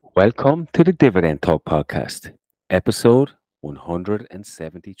Welcome to the Dividend Talk podcast, episode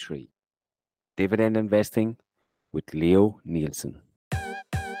 173 Dividend Investing with Leo Nelissen.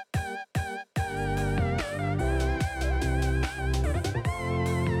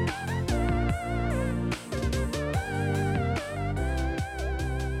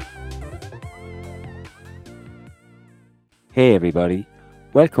 Hey, everybody,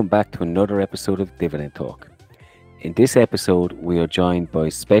 welcome back to another episode of Dividend Talk. In this episode, we are joined by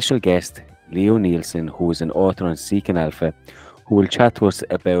special guest Leo Nelissen, who is an author on Seeking Alpha, who will chat to us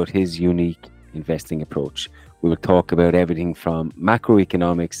about his unique investing approach. We will talk about everything from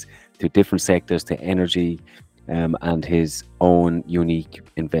macroeconomics to different sectors to energy and his own unique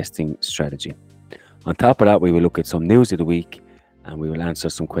investing strategy. On top of that, we will look at some news of the week and we will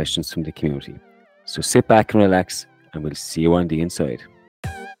answer some questions from the community. So sit back and relax, and we'll see you on the inside.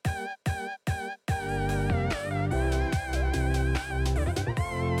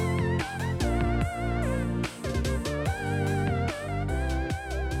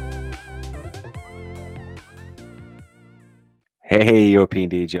 Hey, European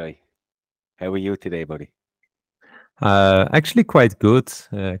DJ. How are you today, buddy? Actually quite good.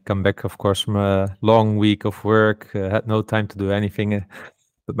 Come back, of course, from a long week of work. Had no time to do anything,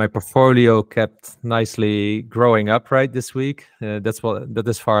 but my portfolio kept nicely growing up right this week. That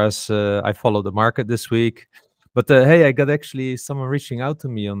as far as I follow the market this week. But hey, I got actually someone reaching out to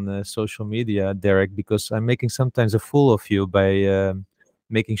me on social media, Derek, because I'm making sometimes a fool of you by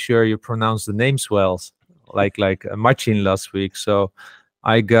making sure you pronounce the names well, like Marcin last week. So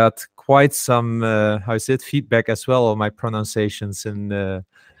I got quite some how is it feedback as well on my pronunciations in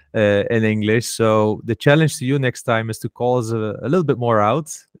English. So the challenge to you next time is to call us a little bit more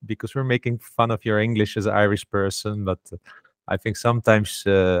out, because we're making fun of your English as an Irish person. But I think sometimes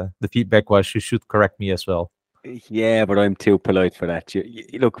the feedback was you should correct me as well. Yeah, but I'm too polite for that.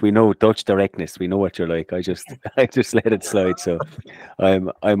 Look, we know Dutch directness. We know what you're like. I just let it slide. So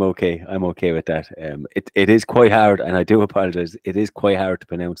I'm okay. I'm okay with that. It is quite hard, and I do apologize. It is quite hard to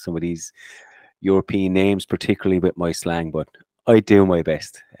pronounce some of these European names, particularly with my slang. But I do my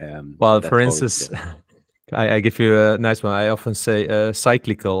best. Well, That's for all we can instance, do. I give you a nice one. I often say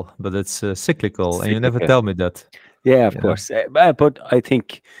cyclical, but it's cyclical, and you never Cyclical. tell me that. Yeah, of You know, course. But I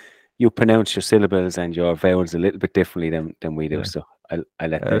think you pronounce your syllables and your vowels a little bit differently than we do. yeah. So I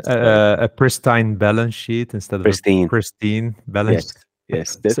let that slide. A pristine balance sheet instead of a Pristine. pristine Yes, balance.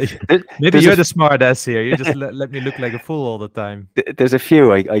 yes. So maybe There's a you're the smart ass here. You just let me look like a fool all the time. There's a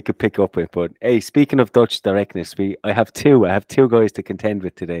few I could pick up with, but hey, speaking of Dutch directness, I have two guys to contend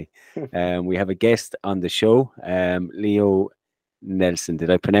with today. We have a guest on the show, Leo Nelson.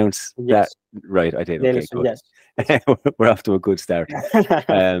 Did I pronounce that Yes, right? I did. Okay, Nelissen, good. yes. Yes. We're off to a good start.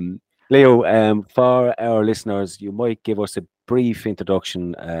 Leo, for our listeners, you might give us a brief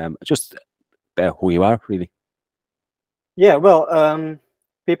introduction, just about who you are, really. Yeah, well,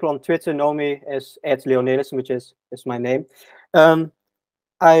 people on Twitter know me as @Leo Nelissen, which is my name. Um,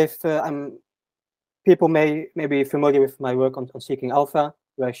 I'm people may be familiar with my work on Seeking Alpha,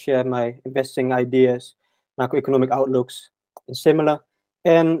 where I share my investing ideas, macroeconomic outlooks, and similar.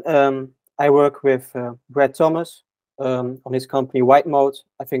 And I work with Brad Thomas on his company White Mode.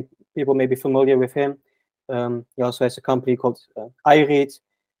 I think people may be familiar with him. He also has a company called iRead,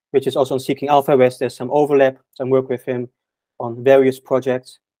 which is also on Seeking Alpha, where there's some overlap. So I work with him on various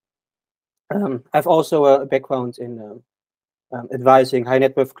projects. I've also a background in advising high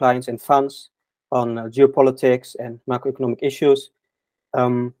net worth clients and funds on geopolitics and macroeconomic issues.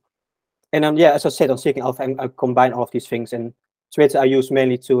 And yeah, as I said, on Seeking Alpha, I combine all of these things. And Twitter I use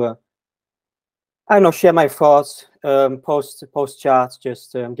mainly to, I don't know, share my thoughts, post charts,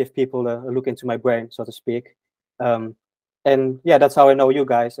 just give people a look into my brain, so to speak. And yeah, that's how I know you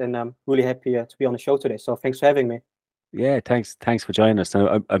guys. And I'm really happy to be on the show today. So thanks for having me. Yeah, thanks for joining us.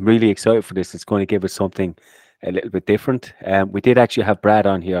 Now, I'm really excited for this. It's going to give us something a little bit different. We did actually have Brad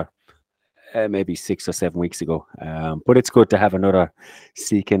on here maybe 6 or 7 weeks ago, but it's good to have another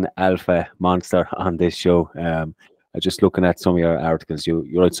Seeking Alpha monster on this show. I'm just looking at some of your articles. You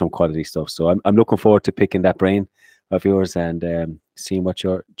write some quality stuff, so I'm looking forward to picking that brain of yours and seeing what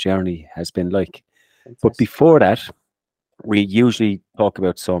your journey has been like. But Fantastic. before that, we usually talk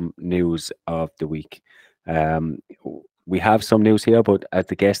about some news of the week. We have some news here, but as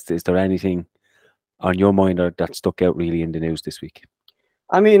the guest, is there anything on your mind or that stuck out really in the news this week?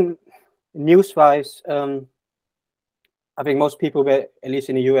 I mean, news-wise, I think most people were, at least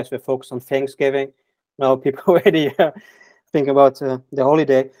in the US, were focused on Thanksgiving. Now people already think about the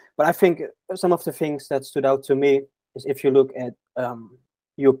holiday. But I think some of the things that stood out to me is if you look at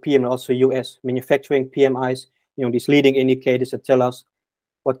European and also US manufacturing PMIs, these leading indicators that tell us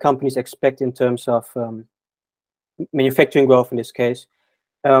what companies expect in terms of manufacturing growth in this case.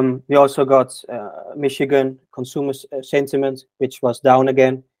 We also got Michigan consumer sentiment, which was down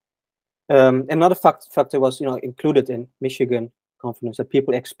again. Another factor was, included in Michigan confidence, that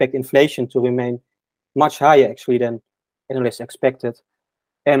people expect inflation to remain much higher actually than analysts expected.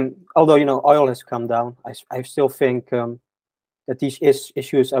 And although oil has come down, I still think that these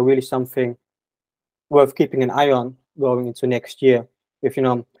issues are really something worth keeping an eye on going into next year. If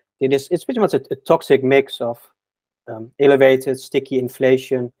it's pretty much a toxic mix of elevated, sticky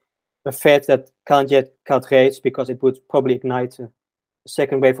inflation, a Fed that can't yet cut rates because it would probably ignite a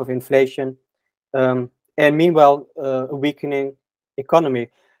second wave of inflation, and meanwhile a weakening economy.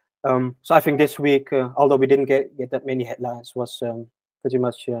 So I think this week, although we didn't get that many headlines, was pretty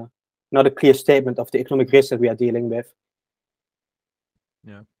much not a clear statement of the economic risk that we are dealing with.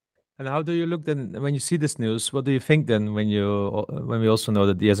 Yeah. And how do you look then when you see this news? What do you think then when we also know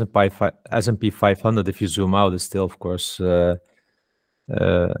that the S&P 500, if you zoom out, is still, of course, let's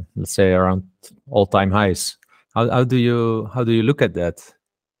say around all-time highs. How do you look at that?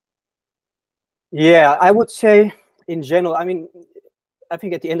 Yeah, I would say in general. I mean, I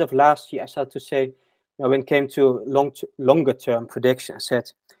think at the end of last year, I started to say, when it came to longer term predictions,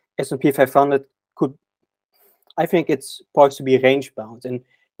 that S&P 500 could. I think it's poised to be range bound and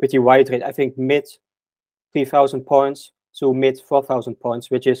pretty wide range. I think mid 3,000 points to mid 4,000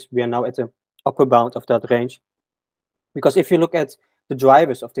 points, which is we are now at the upper bound of that range. Because if you look at the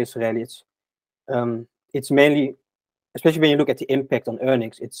drivers of this rally, it's mainly, especially when you look at the impact on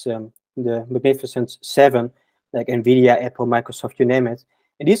earnings, it's the Magnificent Seven, like Nvidia, Apple, Microsoft, you name it.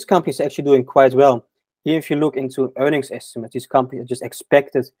 And these companies are actually doing quite well. Here, if you look into earnings estimates, these companies are just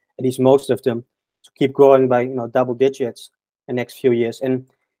expected, at least most of them, to keep growing by double digits the next few years. And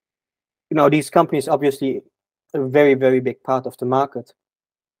these companies obviously a very, very big part of the market.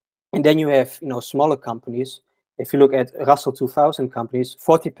 And then you have smaller companies. If you look at Russell 2000 companies,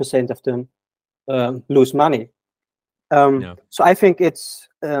 40% of them lose money. So I think it's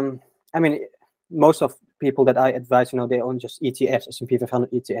I mean, most of people that I advise, they own just ETFs, S&P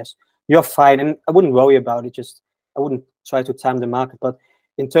 500 ETFs. You're fine, and I wouldn't worry about it. Just I wouldn't try to time the market. But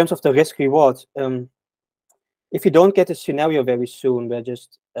in terms of the risk reward, if you don't get a scenario very soon where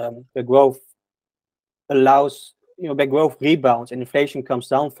just the growth allows, where growth rebounds and inflation comes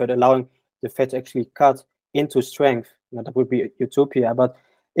down further, allowing the Fed to actually cut into strength, that would be utopia. But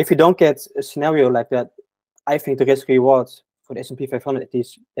if you don't get a scenario like that, I think the risk reward for the S&P 500 at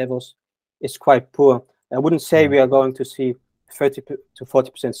these levels is quite poor. I wouldn't say we are going to see 30 to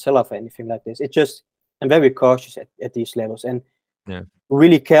 40% sell-off or anything like this. It's just I'm very cautious at these levels and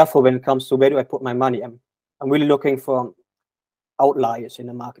really careful when it comes to where do I put my money. I'm really looking for outliers in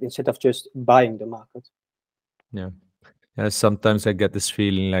the market instead of just buying the market. Yeah. Sometimes I get this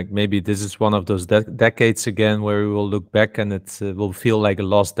feeling like maybe this is one of those decades again where we will look back and it will feel like a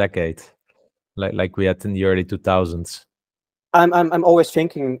lost decade, like we had in the early 2000s. I'm always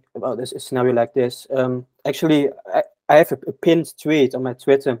thinking about this scenario like this. Actually, I have a pinned tweet on my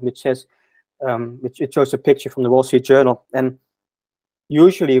Twitter which says, which it shows a picture from the Wall Street Journal. And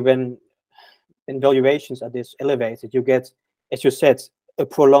usually when valuations are this elevated, you get, as you said, a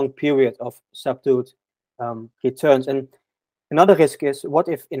prolonged period of subdued returns. And another risk is, what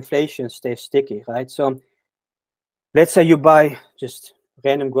if inflation stays sticky, right? So let's say you buy just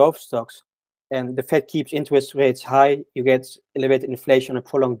random growth stocks and the Fed keeps interest rates high, you get elevated inflation on a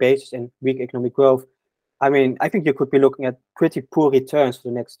prolonged basis and weak economic growth. I mean, I think you could be looking at pretty poor returns for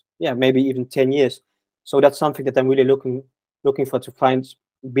the next, maybe even 10 years. So that's something that I'm really looking for, to find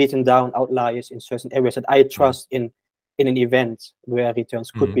beaten down outliers in certain areas that I trust in an event where returns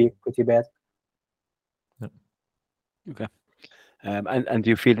could be pretty bad. Okay. And do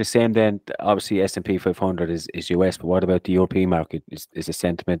you feel the same then? Obviously, S&P 500 is US, but what about the European market? Is the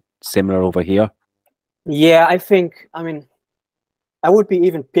sentiment similar over here? Yeah, I think, I would be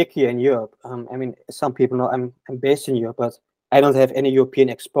even pickier in Europe. Some people know I'm based in Europe, but I don't have any European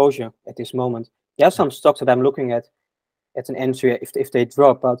exposure at this moment. There are some stocks that I'm looking at an entry if they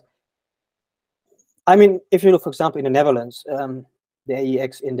drop. But if you look, for example, in the Netherlands, the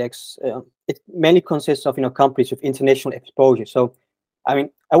AEX index, it mainly consists of companies with international exposure. So, I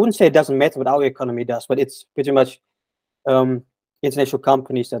wouldn't say it doesn't matter what our economy does, but it's pretty much international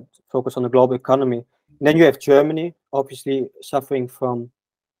companies that focus on the global economy. And then you have Germany, obviously suffering from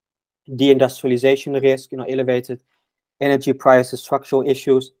deindustrialization risk, elevated energy prices, structural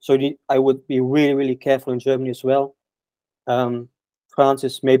issues. So I would be really, really careful in Germany as well. France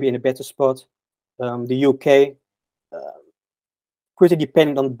is maybe in a better spot. The UK, pretty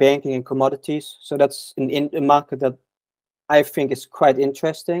dependent on banking and commodities. So that's a market that I think is quite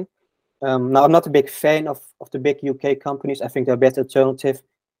interesting. Now, I'm not a big fan of the big UK companies. I think there are better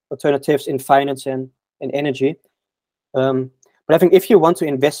alternatives in finance and energy. But I think if you want to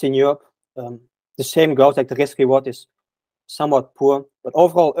invest in Europe, the same goes, like the risk reward is somewhat poor, but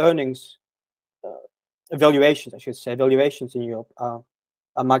overall earnings, valuations, I should say, valuations in Europe are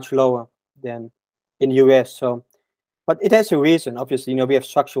much lower than in the US. So, but it has a reason. Obviously, we have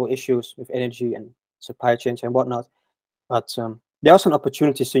structural issues with energy and supply chains and whatnot. But there are some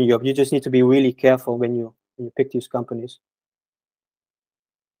opportunities in Europe. You just need to be really careful when you pick these companies.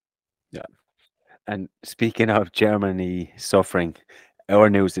 Yeah. And speaking of Germany suffering, our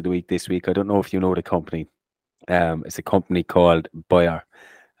news of the week this week, I don't know if you know the company. It's a company called Bayer.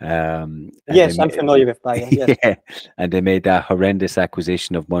 Yes, I'm familiar with Bayer. Yes. Yeah, and they made that horrendous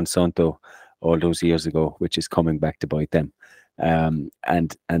acquisition of Monsanto all those years ago, which is coming back to bite them. And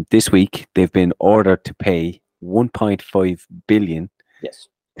this week they've been ordered to pay 1.5 billion Yes.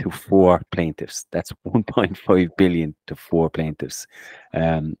 to 4 plaintiffs. That's 1.5 billion to 4 plaintiffs.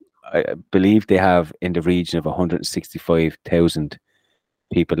 I believe they have in the region of 165,000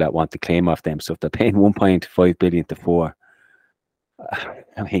 people that want to claim off them. So if they're paying 1.5 billion to 4,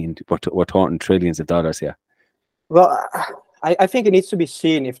 I mean, we're talking trillions of dollars here. Well, I think it needs to be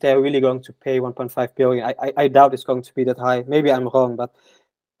seen if they're really going to pay 1.5 billion. I doubt it's going to be that high. Maybe I'm wrong, but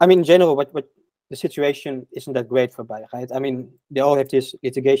I mean, in general, what the situation isn't that great for Bayer, right? I mean, they all have this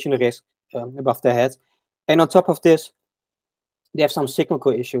litigation risk above their heads, and on top of this, they have some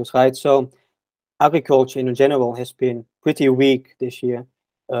cyclical issues, right? So agriculture in general has been pretty weak this year.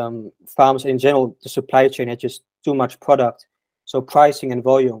 Farms in general, the supply chain had just too much product, so pricing and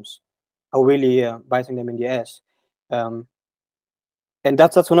volumes are really biting them in the ass. And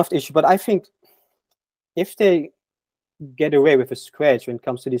that's one of the issues. But I think if they get away with a scratch when it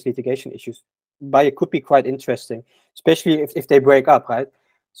comes to these litigation issues, Bayer could be quite interesting, especially if they break up, right?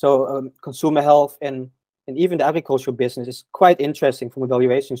 So consumer health and even the agricultural business is quite interesting from a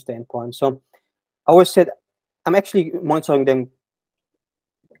valuation standpoint. So I always said I'm actually monitoring them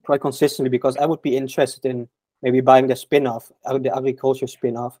quite consistently because I would be interested in maybe buying the spin-off, the agriculture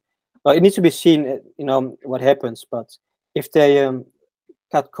spin-off. Well, it needs to be seen, what happens. But if they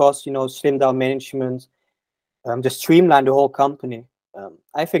cut costs, slim down management, just streamline the whole company,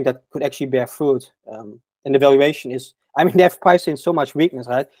 I think that could actually bear fruit. And the valuation is, I mean, they have priced in so much weakness,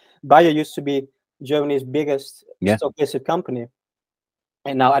 right? Bayer used to be Germany's biggest stock-listed company,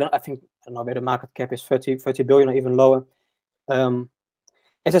 and now I don't know where the market cap is, 30 billion or even lower.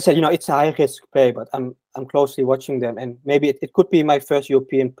 As I said, it's a high risk play, but I'm closely watching them, and maybe it could be my first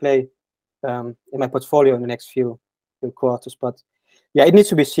European play in my portfolio in the next few quarters. But yeah, it needs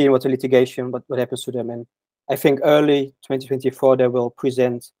to be seen what the litigation, what happens to them. And I think early 2024 they will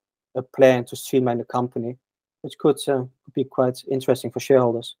present a plan to streamline the company, which could be quite interesting for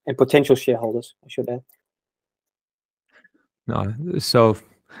shareholders and potential shareholders, I should add. No, so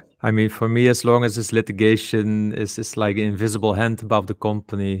I mean, for me, as long as this litigation is like an invisible hand above the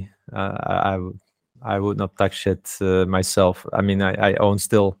company, I would not touch it myself. I mean, I own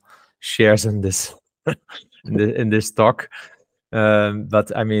still shares in this in this stock,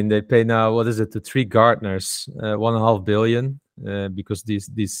 but I mean, they pay now, what is it, to 3 Gartners, 1.5 billion, because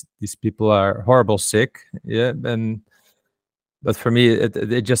these people are horrible sick, yeah, but for me,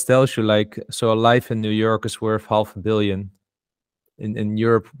 it just tells you, like, so a life in New York is worth 500 million. In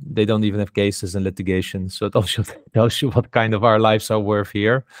Europe, they don't even have cases and litigation, so it also tells you what kind of our lives are worth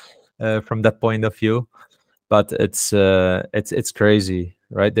here, from that point of view. But it's crazy,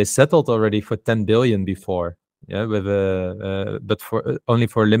 right? They settled already for 10 billion before, yeah, with but for only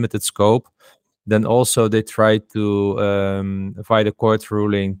for a limited scope. Then also they tried to via the court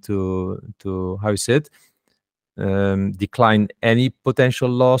ruling to how is it decline any potential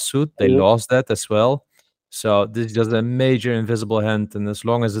lawsuit. They lost that as well. So this is just a major invisible hand, and as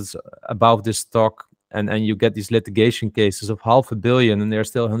long as it's above this stock, and you get these litigation cases of 500 million, and there's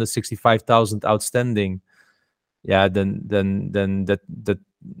still 165,000 outstanding, yeah, then that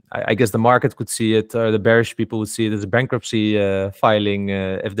I guess the market could see it, or the bearish people would see it as a bankruptcy filing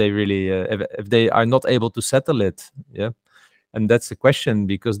if they really if they are not able to settle it, yeah. And that's the question,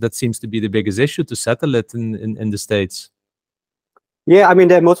 because that seems to be the biggest issue, to settle it in the States. Yeah, I mean,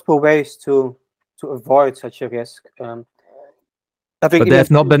 there are multiple ways to avoid such a risk. I think but they have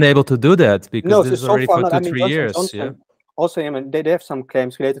not been able to do that, because this is so already far for not. 2-3 I mean, years. Johnson Yeah. Also, I mean, they have some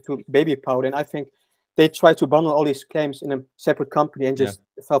claims related to baby powder, and I think they tried to bundle all these claims in a separate company and just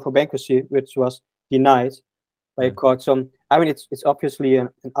file for bankruptcy, which was denied by a court. So I mean, it's obviously an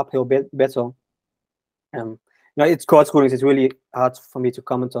uphill battle. It's court rulings. It's really hard for me to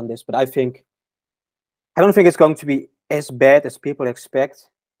comment on this, but I don't think it's going to be as bad as people expect.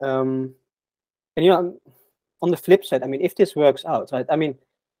 And on the flip side, I mean, if this works out, right? I mean,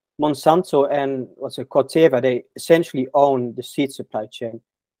 Monsanto and Corteva, they essentially own the seed supply chain.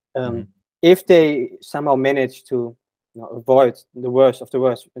 If they somehow manage to avoid the worst of the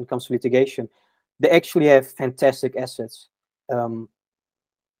worst when it comes to litigation, they actually have fantastic assets. From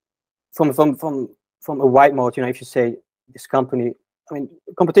a wide mode, if you say this company, I mean,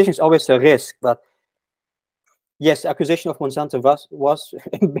 competition is always a risk, but yes, the acquisition of Monsanto was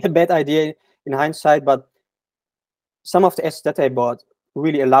a bad idea in hindsight, but some of the assets that they bought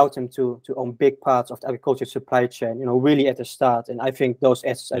really allowed them to own big parts of the agriculture supply chain, really at the start. And I think those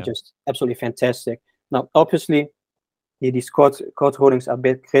assets are just absolutely fantastic. Now, obviously, these court holdings are a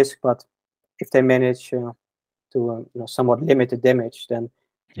big risk, but if they manage to somewhat limit the damage, then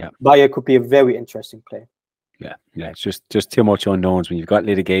Bayer could be a very interesting play. Yeah, it's just too much unknowns when you've got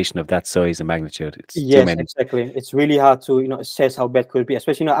litigation of that size and magnitude. It's too yes, many. Exactly. It's really hard to assess how bad could it be.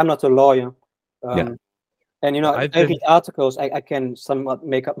 Especially, I'm not a lawyer, and I read articles. I can somewhat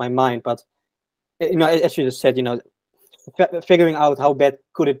make up my mind, but as you just said, figuring out how bad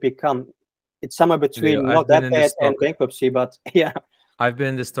could it become, it's somewhere between not that bad and bankruptcy. But yeah, I've been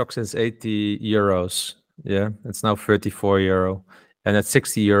in the stock since 80 euros. Yeah, it's now 34 euro. And at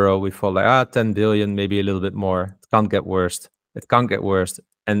 60 euro, we fall like 10 billion, maybe a little bit more. It can't get worse. It can't get worse.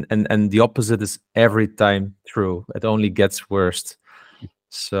 And the opposite is every time true. It only gets worse.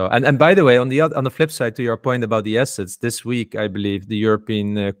 So and by the way, on the flip side to your point about the assets, this week I believe the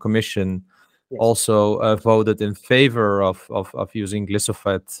European Commission also voted in favor of using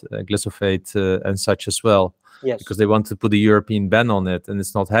glyphosate and such as well. Yes. Because they want to put a European ban on it, and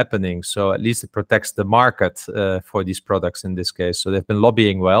it's not happening. So at least it protects the market for these products in this case. So they've been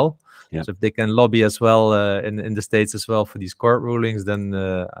lobbying well. Yeah. So if they can lobby as well in the States as well for these court rulings, then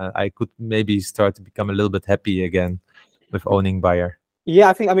I could maybe start to become a little bit happy again with owning Bayer.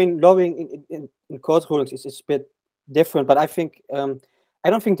 Yeah, I mean, lobbying in court rulings is a bit different, but I think I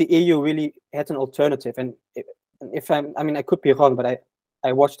don't think the EU really had an alternative. And I could be wrong, but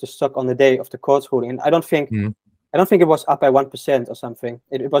I watched the stock on the day of the court ruling, and I don't think it was up by 1% or something.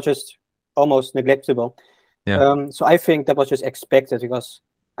 It was just almost neglectable. Yeah. So I think that was just expected because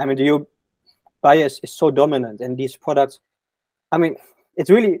the EU bias is so dominant, and these products. I mean, it's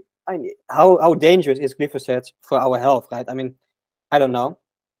really. How dangerous is glyphosate for our health, right? I mean, I don't know.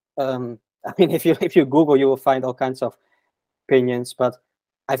 If you Google, you will find all kinds of opinions, but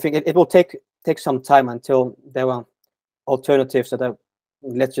I think it will take some time until there are alternatives that are,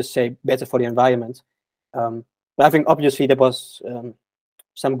 let's just say, better for the environment. But I think obviously there was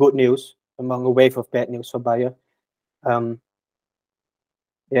some good news among a wave of bad news for Bayer. So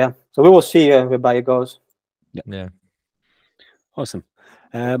we will see where Bayer goes. Yeah. Awesome.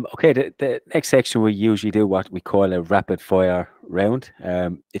 Okay, the next section we usually do what we call a rapid fire round.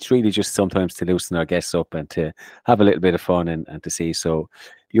 It's really just sometimes to loosen our guests up and to have a little bit of fun and to see. So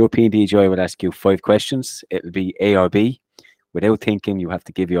European DJI will ask you 5 questions. It'll be A or B. Without thinking, you have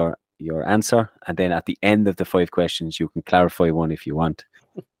to give your answer, and then at the end of the 5 questions, you can clarify one if you want.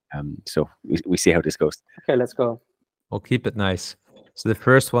 So we see how this goes. Okay, let's go. We'll keep it nice. So the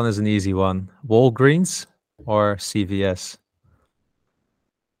first one is an easy one. Walgreens or CVS?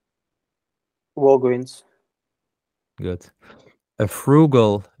 Walgreens. Good. A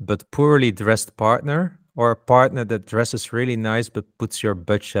frugal but poorly dressed partner, or a partner that dresses really nice but puts your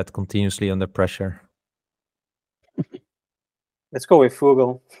budget continuously under pressure? Let's go with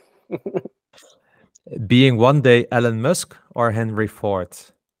frugal. Being one day Elon Musk or Henry Ford?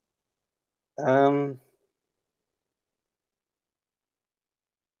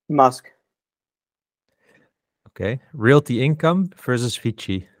 Musk. Okay. Realty income versus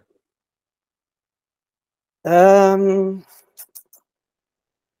Vici?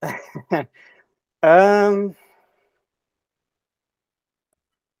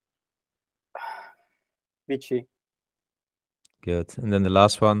 Vici. Good. And then the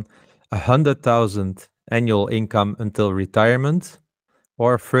last one, 100,000 annual income until retirement,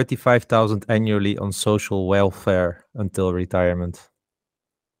 or 35,000 annually on social welfare until retirement?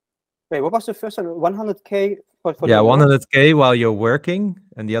 Wait, what was the first one? 100K for 100K while you're working,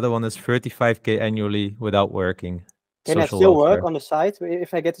 and the other one is 35K annually without working. Can I still work on the side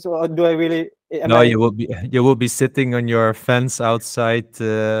if I get it, or do I really? No, you will be sitting on your fence outside,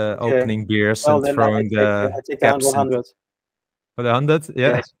 opening beers and throwing the I take caps. 100. For the 100,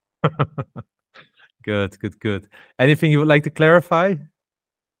 yeah. Yes. Good. Anything you would like to clarify?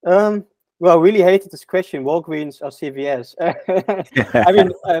 Well, I really hated this question: Walgreens or CVS.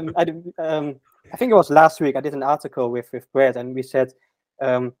 I think it was last week. I did an article with Brad, and we said,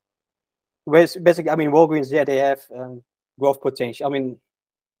 basically, Walgreens, they have growth potential. I mean,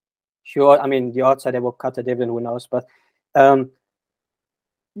 sure. I mean, the odds are they will cut the dividend. Who knows? But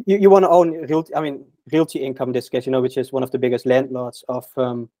you want to own realty income in this case, which is one of the biggest landlords of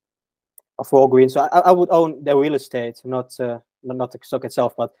Walgreens. So I would own their real estate, not the stock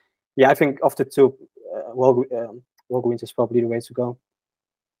itself. But yeah, I think of the two, Walgreens is probably the way to go.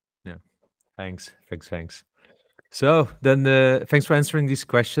 Yeah, thanks. So then, thanks for answering these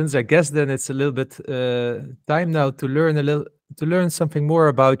questions. I guess then it's a little bit time now to learn something more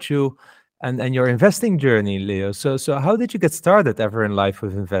about you and your investing journey, Leo. So how did you get started ever in life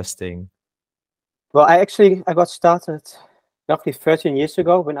with investing? Well, I got started roughly 13 years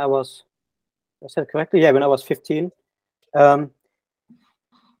ago when I said correctly? Yeah, when I was 15. I'm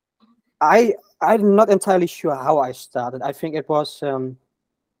not entirely sure how I started. I think it was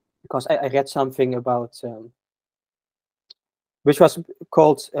because I read something about which was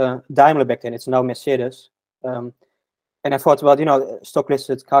called Daimler back then. It's now Mercedes. And I thought, well, stock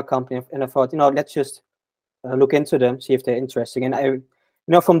listed car company, and I thought, let's just look into them, see if they're interesting. And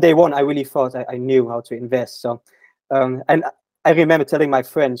from day one, I really thought I knew how to invest. So, and I remember telling my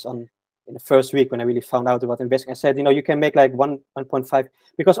friends in the first week when I really found out about investing, I said, you can make like 1.5,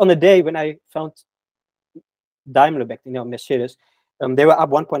 because on the day when I found Daimler back, Mercedes, they were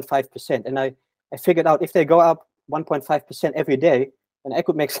up 1.5%, and I figured out if they go up 1.5% every day, and I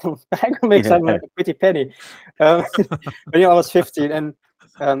could make some like a pretty penny. But I was 15, and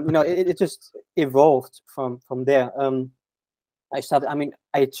it just evolved from there. I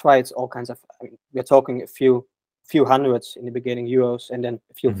tried all kinds of. We're talking a few hundreds in the beginning, euros, and then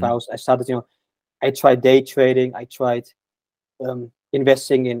a few thousand. I started, I tried day trading. I tried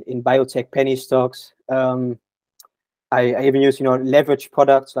investing in biotech penny stocks. I even use leverage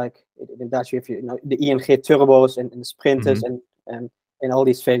products like in Dutch, if the ING turbos and sprinters and all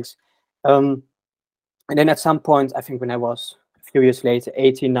these things. And then at some point, I think when I was a few years later,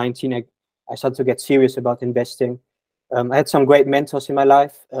 18, 19, I started to get serious about investing. I had some great mentors in my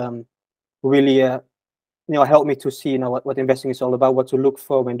life who really helped me to see what investing is all about, what to look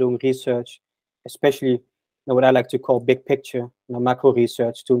for when doing research, especially what I like to call big picture, macro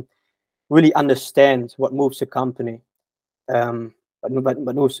research, to really understand what moves a company.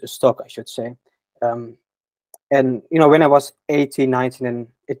 But moves a stock, I should say. And when I was 18, 19, and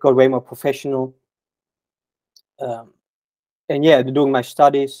it got way more professional. And yeah, doing my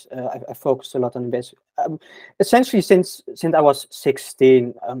studies, I focused a lot on investing. Essentially, since I was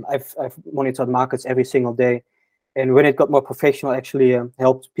 16, I've monitored markets every single day. And when it got more professional, I actually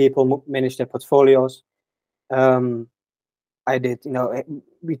helped people manage their portfolios. I did,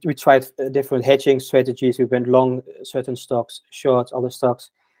 we tried different hedging strategies. We went long certain stocks, short other stocks.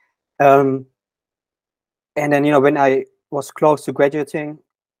 And then, when I was close to graduating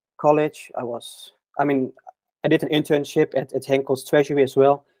college, I did an internship at Henkel's Treasury as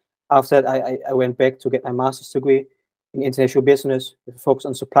well. After that, I went back to get my master's degree in international business with a focus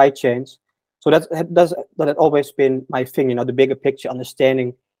on supply chains. So that had always been my thing, the bigger picture,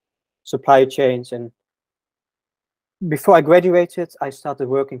 understanding supply chains. And before I graduated, I started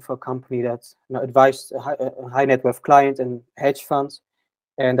working for a company that advised a high net worth client and hedge funds,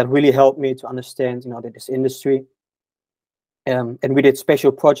 and that really helped me to understand this industry. And we did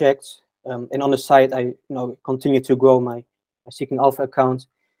special projects. And on the side, I continued to grow my Seeking Alpha account,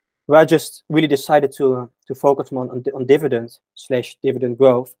 where I just really decided to focus more on dividend/dividend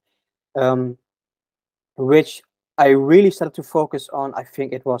growth, which I really started to focus on. I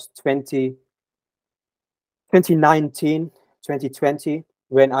think it was 2019, 2020,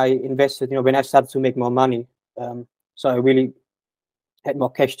 when I invested, when I started to make more money. So I really had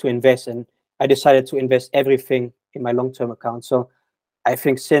more cash to invest, and I decided to invest everything in my long-term account. So I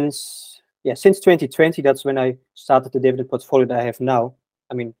think since 2020, that's when I started the dividend portfolio that I have now.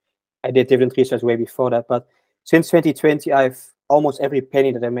 I did dividend research way before that, but since 2020, I've almost every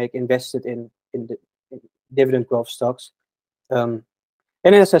penny that I make invested in dividend growth stocks. And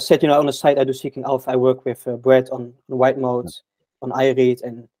as I said, on the side, I do Seeking Alpha. I work with Brett on white modes, on iRead,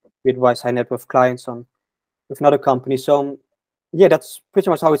 and we advise high net worth clients with another company. So yeah, that's pretty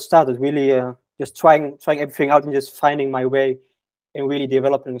much how it started. Really, just trying everything out and just finding my way and really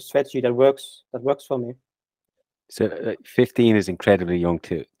developing a strategy that works for me. So 15 is incredibly young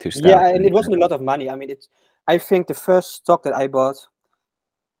to start. Yeah, and it wasn't a lot of money. I think the first stock that I bought,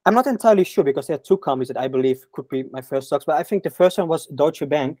 I'm not entirely sure because there are two companies that I believe could be my first stocks, but I think the first one was Deutsche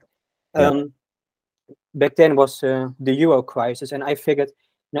Bank. Back then was the Euro crisis, and I figured,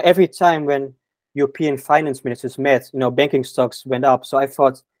 every time when European finance ministers met, banking stocks went up. So I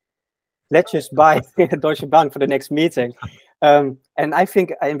thought, let's just buy Deutsche Bank for the next meeting. And I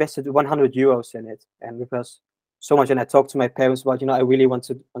think I invested 100 euros in it, and because so much. And I talked to my parents about, I really want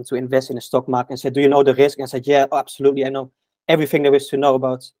to invest in the stock market. And said, do you know the risk? And I said, yeah, absolutely. I know everything there is to know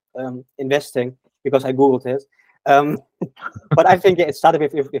about investing because I Googled it. But I think it started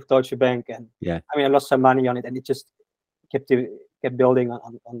with Deutsche Bank, and Yeah. I mean, I lost some money on it, and it just kept building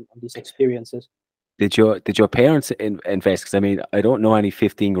on these experiences. Did your parents invest? Because I mean, I don't know any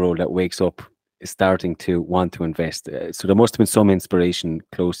 15-year-old that wakes up starting to want to invest. So there must have been some inspiration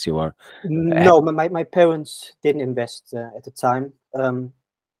close to you, or No, my parents didn't invest at the time.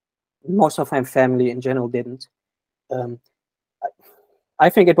 Most of my family in general didn't. I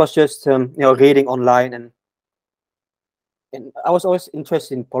think it was just reading online, and I was always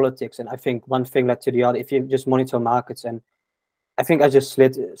interested in politics, and I think one thing led to the other. If you just monitor markets, and I think I just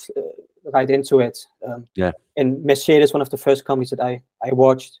slid right into it. Yeah. And Mercedes, one of the first companies that I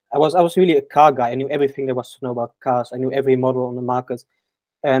watched. I was really a car guy. I knew everything there was to know about cars. I knew every model on the market,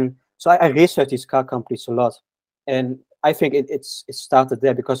 and so I researched these car companies a lot. And I think it started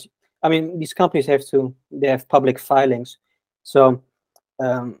there because I mean these companies they have public filings, so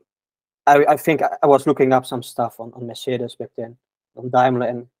I think I was looking up some stuff on Mercedes back then, on Daimler,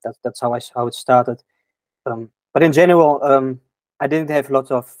 and that's how it started. But in general, I didn't have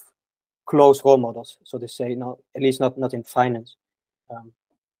lots of close role models, so to say. No, at least not in finance.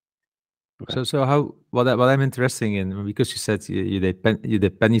 So what I'm interested in, because you said you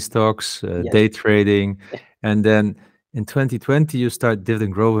did penny stocks, Yes. day trading, and then in 2020 you start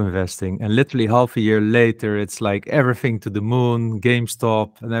dividend growth investing, and literally half a year later it's like everything to the moon,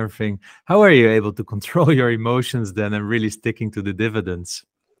 GameStop and everything. How are you able to control your emotions then and really sticking to the dividends?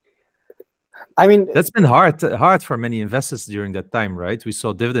 I mean, That's been hard for many investors during that time, right? We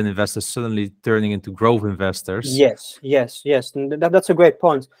saw dividend investors suddenly turning into growth investors. yes. And that's a great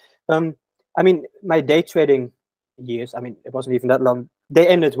point. I mean, my day trading years, I mean, it wasn't even that long. They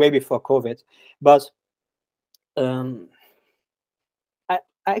ended way before COVID, but I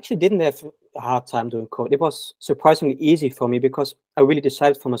actually didn't have a hard time doing code. It was surprisingly easy for me because I really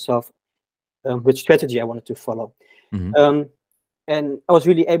decided for myself which strategy I wanted to follow. Mhm. And I was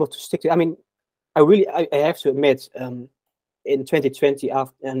really able to stick to. I mean, I have to admit, in 2020,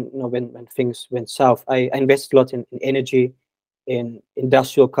 after and when things went south, I invested a lot in energy, in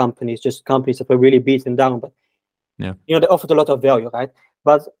industrial companies, just companies that were really beaten down, but Yeah. they offered a lot of value, right?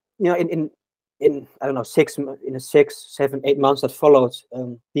 But in I don't know 6, 7, 8 months that followed,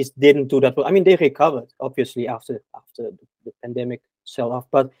 these didn't do that well. I mean, they recovered obviously after the pandemic sell off,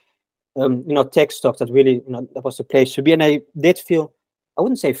 but tech stocks that really that was the place to be, and I did feel, I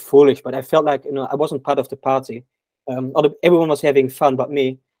wouldn't say foolish, but I felt like I wasn't part of the party. Everyone was having fun but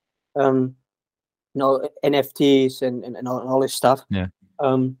me. NFTs and all this stuff. Yeah.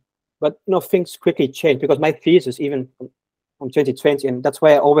 But things quickly changed because my thesis, even from 2020, and that's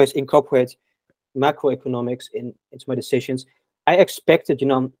why I always incorporate macroeconomics into my decisions. I expected,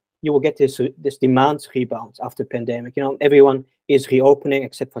 you will get this demand rebound after pandemic. Everyone is reopening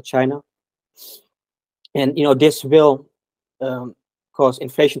except for China, and this will cause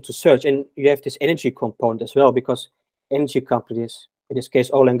inflation to surge. And you have this energy component as well, because energy companies, in this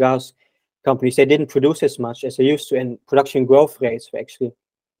case oil and gas companies, they didn't produce as much as they used to, and production growth rates were actually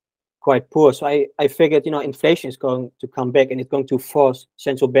quite poor. So I figured, inflation is going to come back, and it's going to force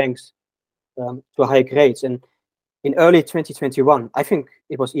central banks to hike rates. And in early 2021, I think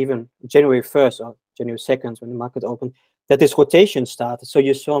it was even January 1st or January 2nd when the market opened, that this rotation started. So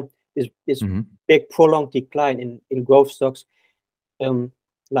you saw this Mhm. big prolonged decline in growth stocks,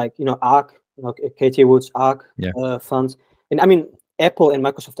 like ARK, Katie Wood's ARK funds. And I mean, Apple and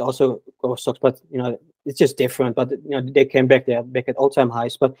Microsoft are also growth stocks, but it's just different. But they came back, they're back at all-time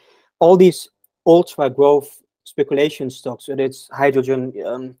highs. But all these ultra growth speculation stocks, whether it's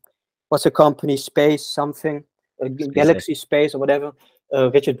hydrogen, what's a company, Space something, Galaxy Space or whatever,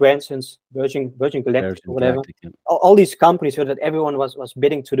 Richard Branson's Virgin Galactic or whatever. Galactic, yeah. All these companies, so that everyone was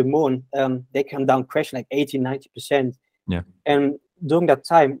bidding to the moon, they come down crashing like 80-90%. Yeah. And during that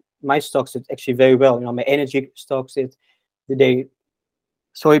time, my stocks did actually very well. My energy stocks they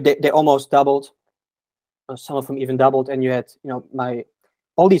almost doubled. Some of them even doubled. And you had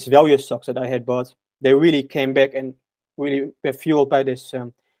all these value stocks that I had bought, they really came back and really were fueled by this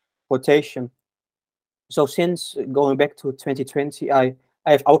rotation. So since going back to 2020, I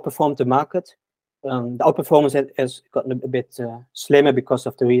have outperformed the market. The outperformance has gotten a bit slimmer because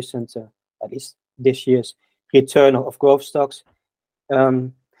of the recent, at least this year's return of growth stocks.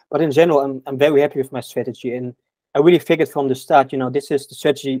 But in general, I'm very happy with my strategy, and I really figured from the start, this is the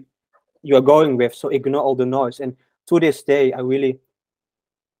strategy you are going with. So ignore all the noise. And to this day, I really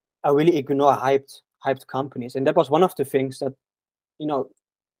ignore hyped companies, and that was one of the things that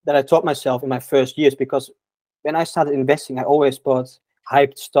that I taught myself in my first years, because when I started investing, I always bought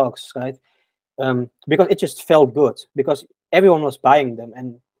hyped stocks, right? Because it just felt good, because everyone was buying them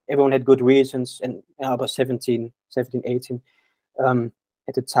and everyone had good reasons. And I was 17, 18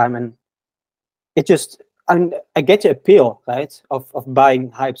 at the time, and it just, I get the appeal, right, of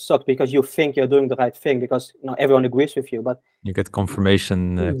buying hyped stocks, because you think you're doing the right thing, because everyone agrees with you. But You get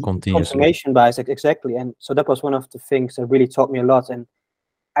confirmation continuously. confirmation bias, exactly. And so that was one of the things that really taught me a lot. And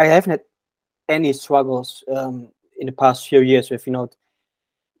I haven't had any struggles in the past few years with,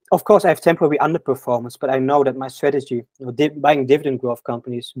 of course I have temporary underperformance, but I know that my strategy, buying dividend growth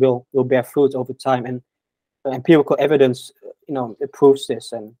companies, will bear fruit over time, and empirical evidence it proves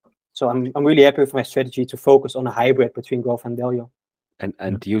this. And so I'm really happy with my strategy to focus on a hybrid between growth and value.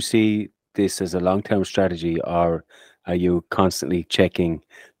 And do you see this as a long-term strategy, or are you constantly checking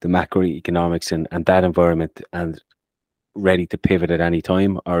the macroeconomics and that environment and ready to pivot at any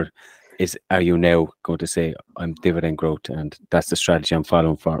time? Or are you now going to say, I'm dividend growth and that's the strategy I'm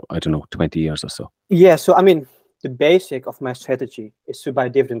following for, I don't know, 20 years or so? Yeah, so I mean, the basic of my strategy is to buy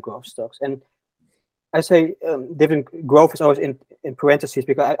dividend growth stocks. And I say dividend growth is always in parentheses,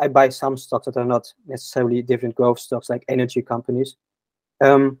 because I buy some stocks that are not necessarily dividend growth stocks, like energy companies.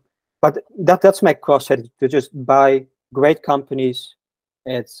 But that's my core strategy, to just buy great companies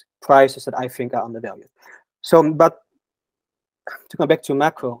at prices that I think are undervalued. So, but to come back to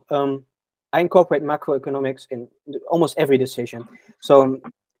macro, I incorporate macroeconomics in almost every decision. So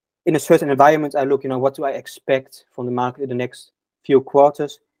in a certain environment, I look, what do I expect from the market in the next few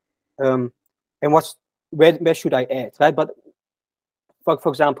quarters? And where should I add, right? But for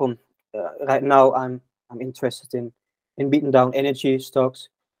example, right now I'm interested in beating down energy stocks.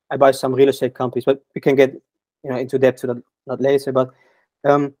 I buy some real estate companies, but we can get into depth to that later. But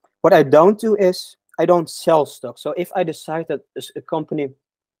what I don't do is I don't sell stocks. So if I decide that a company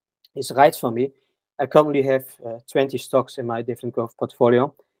is right for me, I currently have 20 stocks in my dividend growth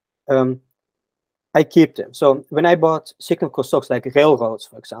portfolio. I keep them. So when I bought cyclical stocks like railroads,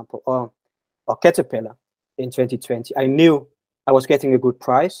 for example, or Caterpillar in 2020, I knew I was getting a good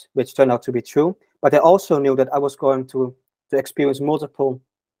price, which turned out to be true. But I also knew that I was going to experience multiple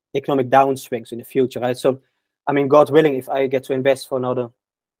economic downswings in the future, right? So, I mean, God willing, if I get to invest for another,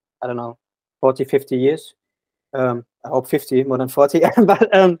 I don't know, 40, 50 years, I hope 50, more than 40, but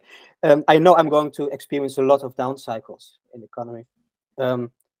I know I'm going to experience a lot of down cycles in the economy.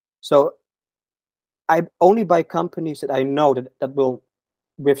 So I only buy companies that I know that will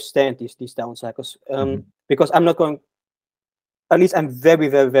withstand these down cycles, because I'm not going, at least I'm very,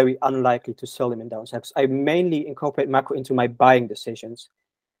 very, very unlikely to sell them in down cycles. I mainly incorporate macro into my buying decisions,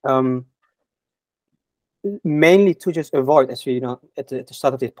 mainly to just avoid, as we, at the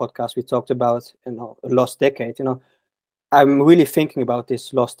start of this podcast, we talked about, a lost decade. I'm really thinking about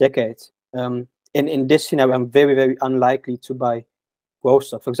this lost decade. In this scenario, I'm very, very unlikely to buy growth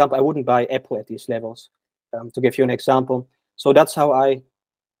stock. For example, I wouldn't buy Apple at these levels, to give you an example. So that's how I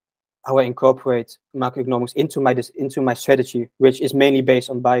incorporate macroeconomics into my strategy, which is mainly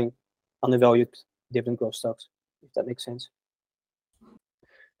based on buying undervalued dividend growth stocks, if that makes sense.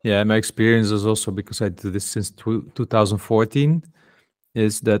 Yeah, my experience is also, because I do this since 2014,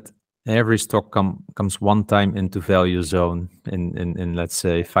 is that every stock comes one time into value zone in let's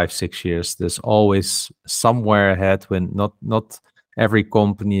say 5-6 years. There's always somewhere ahead, when not every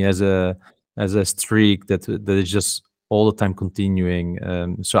company has a streak that is just all the time continuing.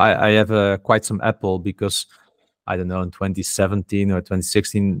 So I have quite some Apple, because I don't know, in 2017 or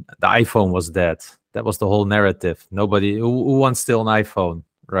 2016 the iPhone was dead. That was the whole narrative. Nobody who wants still an iPhone,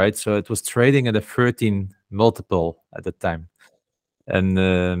 right? So it was trading at a 13 multiple at the time. And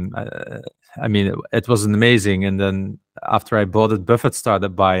I mean, it was amazing. And then after I bought it, Buffett started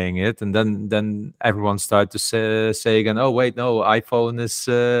buying it, and then everyone started to say again, "Oh wait, no, iPhone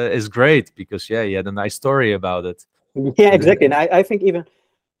is great, because he had a nice story about it." Yeah, exactly. And I think even,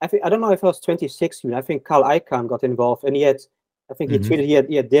 I don't know if it was 2016. I think Carl Icahn got involved, and I think he tweeted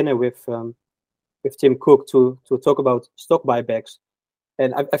he had dinner with Tim Cook to talk about stock buybacks.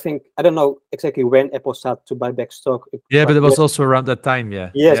 And I think, I don't know exactly when Apple started to buy back stock. Yeah, but it was also around that time.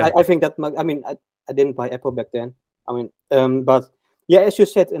 Yeah. Yes, yeah. I think that, I mean, I didn't buy Apple back then. I mean, but yeah, as you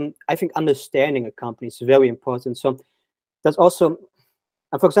said, I think understanding a company is very important. So that's also,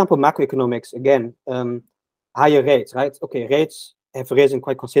 for example, macroeconomics, again, higher rates, right? Okay, rates have risen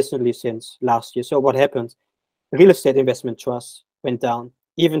quite consistently since last year. So what happened? Real estate investment trusts went down,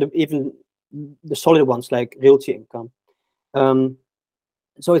 even the solid ones like realty income.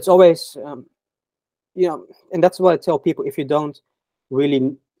 So it's always, and that's what I tell people: if you don't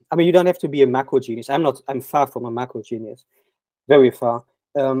really, I mean, you don't have to be a macro genius. I'm far from a macro genius, very far.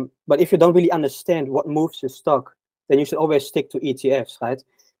 But if you don't really understand what moves the stock, then you should always stick to ETFs, right?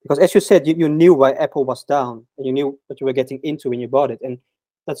 Because as you said, you knew why Apple was down, and you knew what you were getting into when you bought it, and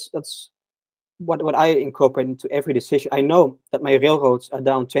that's what I incorporate into every decision. I know that my railroads are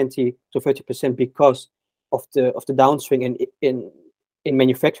down 20 to 30% because of the downswing in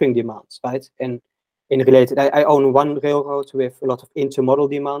manufacturing demands, right? And in related, I own one railroad with a lot of intermodal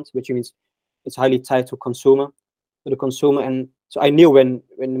demand, which means it's highly tied to the consumer. And so I knew when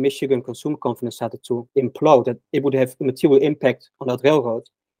the Michigan consumer confidence started to implode that it would have a material impact on that railroad,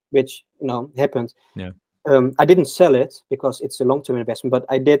 which happened. Yeah. I didn't sell it because it's a long-term investment, but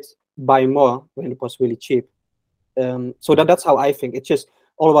I did buy more when it was really cheap. So that's how I think. It's just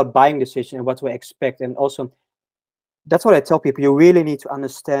all about buying decision and what to expect. And also, that's what I tell people. You really need to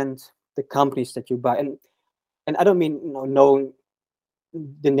understand the companies that you buy. And I don't mean knowing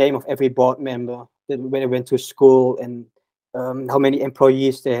the name of every board member, when they went to school, and how many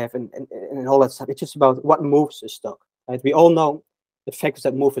employees they have, and all that stuff. It's just about what moves the stock, right? We all know the factors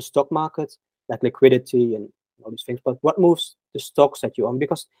that move the stock market, like liquidity and all these things, but what moves the stocks that you own?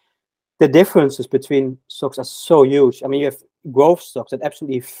 Because the differences between stocks are so huge. I mean, you have growth stocks that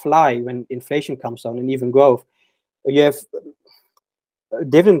absolutely fly when inflation comes down, and even growth. You have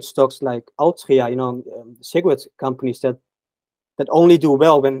dividend stocks like Altria, cigarette companies that only do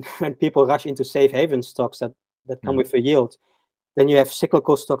well when people rush into safe haven stocks that come with a yield. Then you have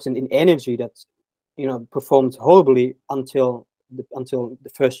cyclical stocks in energy that performed horribly until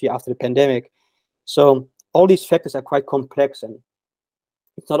the first year after the pandemic. So all these factors are quite complex, and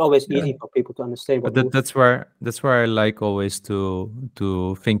it's not always easy for people to understand. But that's where I like always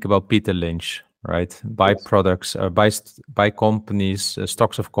to think about Peter Lynch, right? Buy products or buy companies,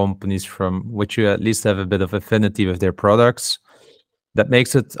 stocks of companies from which you at least have a bit of affinity with their products. That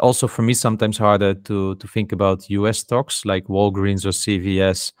makes it also for me sometimes harder to think about US stocks like Walgreens or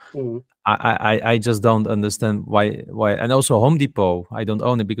CVS. I just don't understand why, and also Home Depot, I don't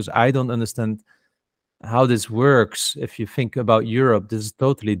own it because I don't understand how this works. If you think about Europe, this is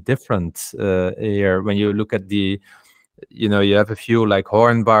totally different here. When you look at you have a few like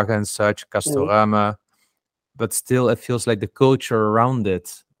Hornbach and such, Castorama, but still it feels like the culture around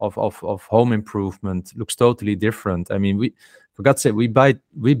it of home improvement looks totally different. I mean, for God's sake,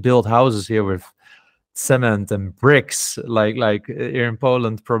 we build houses here with cement and bricks, like here in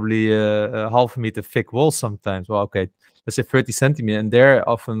Poland, probably a half a meter thick walls sometimes. Well, okay, let's say 30 centimeters. And there,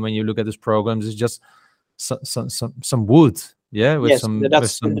 often when you look at these programs, it's just some wood, with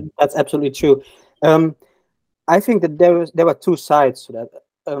that's absolutely true. I think that there were two sides to that.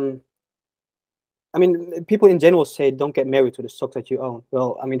 I mean, people in general say don't get married to the stock that you own.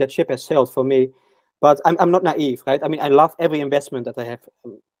 Well, I mean, that ship has sailed for me, but I'm not naive, right? I mean, I love every investment that I have.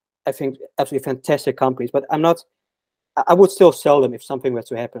 I think absolutely fantastic companies, but I would still sell them if something were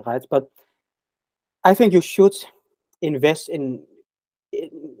to happen, right? But I think you should invest in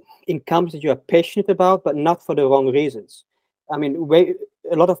companies that you are passionate about, but not for the wrong reasons. I mean,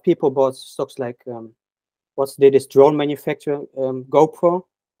 a lot of people bought stocks like this drone manufacturer, GoPro,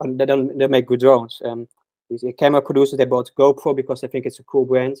 and they make good drones. These camera producers, they bought GoPro because they think it's a cool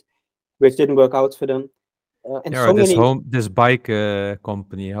brand, which didn't work out for them. This bike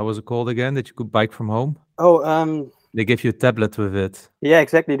company, how was it called again? That you could bike from home? They give you a tablet with it. Yeah,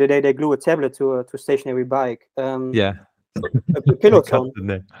 exactly. They glue a tablet to a stationary bike. Peloton. Peloton.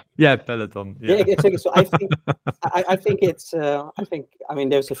 Yeah, exactly. So I think I mean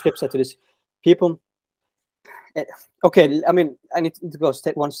there's a flip side to this. People. Okay, I mean I need to go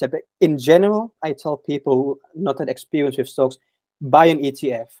one step back. In general, I tell people who are not that experienced with stocks, buy an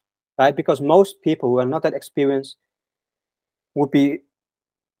ETF, right? Because most people who are not that experienced would be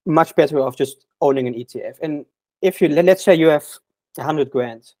much better off just owning an ETF. And if let's say you have 100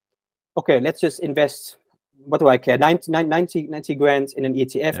 grand, okay, let's just invest. What do I care? 90 grand in an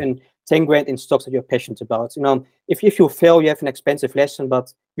ETF and 10 grand in stocks that you're passionate about. If you fail, you have an expensive lesson,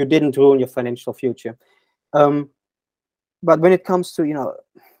 but you didn't ruin your financial future. But when it comes to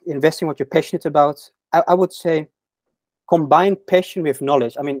investing what you're passionate about, I would say combine passion with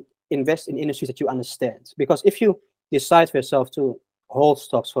knowledge. I mean, invest in industries that you understand. Because if you decide for yourself to hold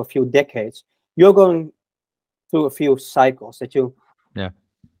stocks for a few decades, you're going through a few cycles that you.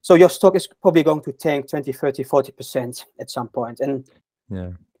 So your stock is probably going to tank 20, 30, 40% at some point. And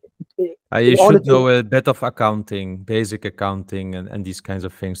you should know a bit of accounting, basic accounting, and these kinds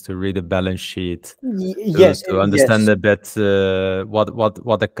of things to read a balance sheet. To understand a bit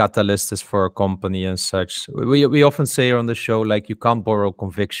what a catalyst is for a company and such. We often say on the show, like, you can't borrow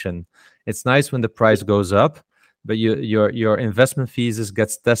conviction. It's nice when the price goes up, but your investment thesis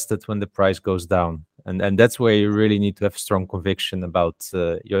gets tested when the price goes down. and that's where you really need to have strong conviction about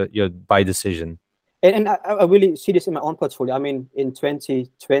your buy decision. And I really see this in my own portfolio. I mean, in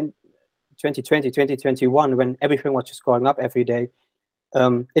 2020, 2021, when everything was just going up every day,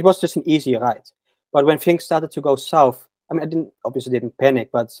 it was just an easy ride. But when things started to go south, I mean, I obviously didn't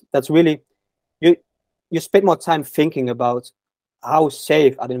panic, but that's really, you spend more time thinking about how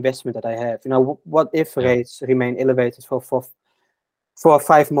safe are the investment that I have. You know, what if rates remain elevated for 4 or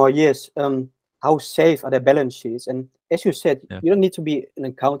 5 more years? How safe are their balance sheets? And as you said, you don't need to be an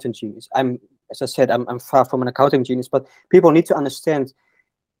accountant genius. As I said, I'm far from an accounting genius, but people need to understand,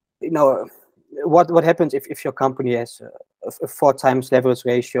 you know, what happens if your company has a 4 times leverage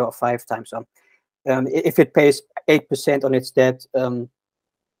ratio or 5 times. If it pays 8% on its debt.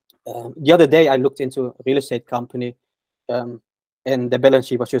 The other day I looked into a real estate company, and the balance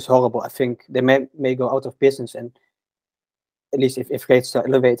sheet was just horrible. I think they may go out of business, and at least if rates are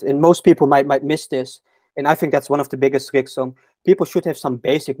elevated. And most people might miss this. And I think that's one of the biggest risks. So people should have some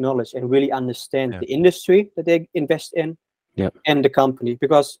basic knowledge and really understand the industry that they invest in and the company.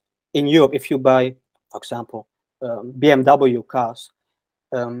 Because in Europe, if you buy, for example, BMW cars,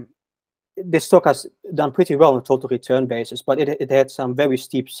 this stock has done pretty well on a total return basis, but it had some very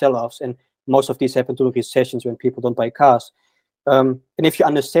steep sell-offs, and most of these happen during recessions when people don't buy cars. And if you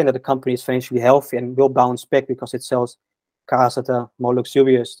understand that the company is financially healthy and will bounce back because it sells cars that are more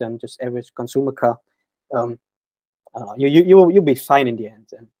luxurious than just average consumer car, you'll be fine in the end.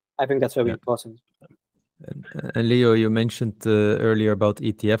 And I think that's very important. And Leo, you mentioned earlier about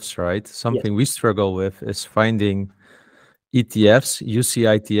ETFs, right? Something we struggle with is finding ETFs,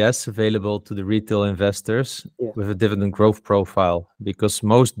 UCITS, available to the retail investors with a dividend growth profile, because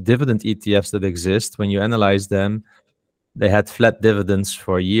most dividend ETFs that exist, when you analyze them, they had flat dividends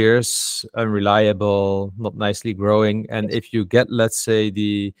for years, unreliable, not nicely growing. And if you get, let's say,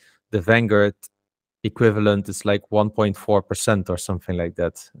 the Vanguard equivalent, it's like 1.4% or something like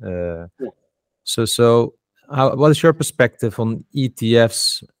that. So what is your perspective on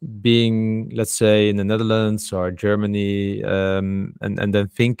ETFs being, let's say, in the Netherlands or Germany, and then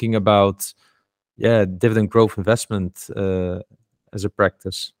thinking about, dividend growth investment as a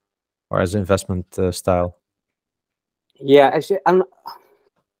practice or as an investment style? Yeah, actually,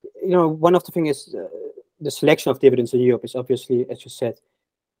 one of the things is the selection of dividends in Europe is obviously, as you said,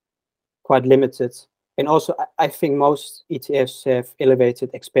 quite limited. And also, I think most ETFs have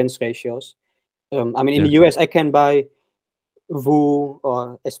elevated expense ratios. I mean, in the US, I can buy VU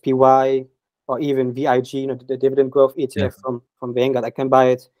or SPY or even VIG, the dividend growth ETF from Vanguard. I can buy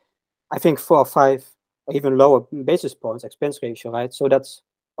it, I think, 4 or 5 or even lower basis points expense ratio, right? So that's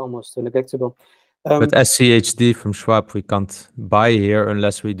almost neglectable. But SCHD from Schwab, we can't buy here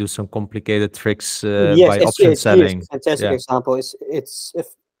unless we do some complicated tricks by option selling. Is a fantastic example. It's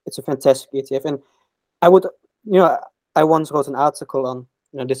a fantastic ETF, and I would, I once wrote an article on,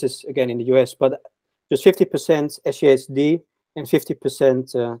 this is again in the US, but just 50% SCHD and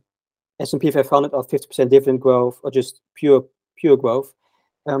 50% S&P 500 or 50% dividend growth or just pure growth.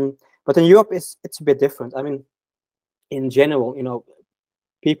 But in Europe, it's a bit different. I mean, in general,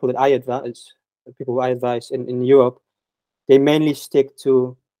 people who I advise in Europe, they mainly stick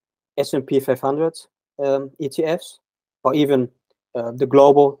to S&P 500 ETFs, or even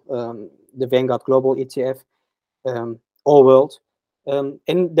the Vanguard Global ETF, All World.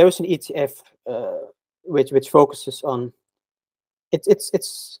 And there is an ETF which focuses on,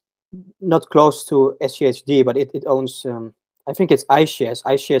 it's not close to SCHD, but it owns, I think it's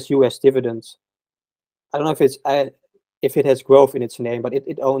iShares US dividends. I don't know if it has growth in its name, but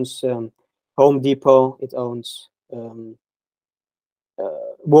it owns Home Depot, it owns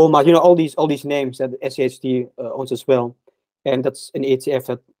Walmart, all these names that SCHD owns as well. And that's an ETF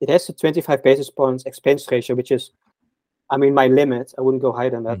that it has a 25 basis points expense ratio, which is, I mean, my limit. I wouldn't go higher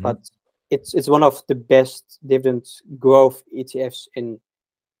than that, but it's one of the best dividend growth ETFs in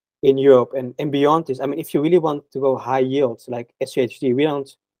Europe. And beyond this, I mean, if you really want to go high yields like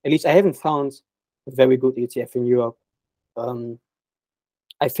SCHD, at least I haven't found a very good ETF in Europe.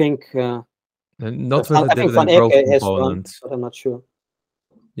 I think not with a dividend growth component. But I'm not sure.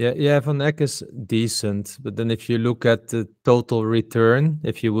 Yeah, Van Eck is decent, but then if you look at the total return,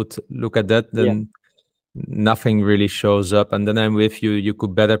 if you would look at that, then nothing really shows up. And then I'm with you. You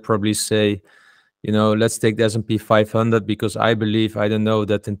could better probably say, let's take the S&P 500, because I believe, I don't know,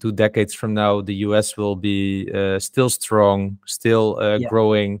 that in 2 decades from now, the US will be still strong, still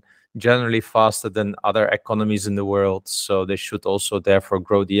growing, generally faster than other economies in the world. So they should also therefore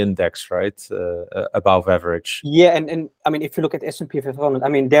grow the index, right, above average. Yeah, and I mean, if you look at S&P 500, I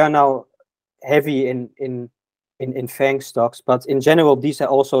mean, they are now heavy in in FANG stocks. But in general, these are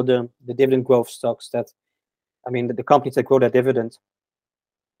also the dividend growth stocks that, I mean, the companies that grow their dividend.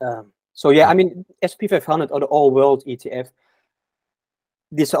 So yeah, I mean, S&P 500 or the all world ETF,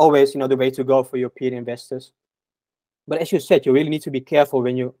 these are always, the way to go for European investors. But as you said, you really need to be careful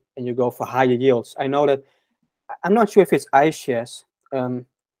when you go for higher yields. I know that, I'm not sure if it's iShares or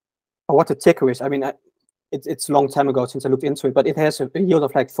what the ticker is. I mean, it's a long time ago since I looked into it, but it has a yield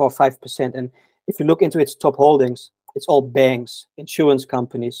of like 4 or 5%. And if you look into its top holdings, it's all banks, insurance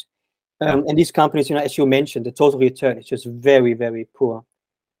companies. And these companies, as you mentioned, the total return is just very, very poor.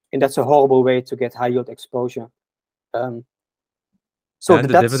 And that's a horrible way to get high yield exposure. So and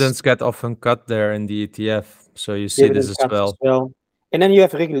the dividends get often cut there in the ETF. So you see this as well. And then you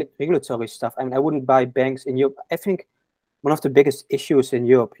have regulatory stuff. I mean, I wouldn't buy banks in Europe. I think one of the biggest issues in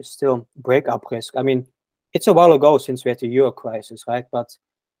Europe is still breakup risk. I mean, it's a while ago since we had the Euro crisis, right? But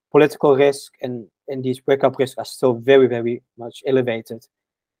political risk and these breakup risks are still very, very much elevated.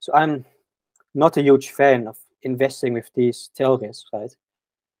 So I'm not a huge fan of investing with these tail risks, right?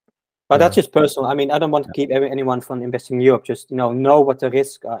 But that's just personal. I mean, I don't want to keep anyone from investing in Europe. Just know what the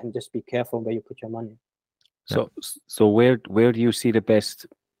risks are and just be careful where you put your money. So where do you see the best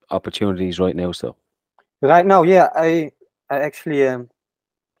opportunities right now? So right now, yeah, I actually had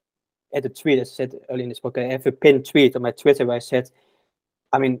a tweet. I said earlier in this book, I have a pinned tweet on my Twitter where I said,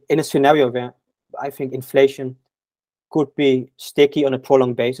 I mean, in a scenario where I think inflation could be sticky on a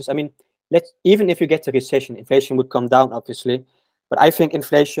prolonged basis. I mean, even if you get a recession, inflation would come down, obviously. But I think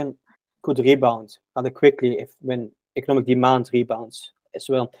inflation could rebound rather quickly when economic demand rebounds as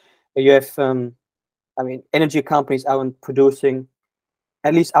well. You have, I mean, energy companies aren't producing,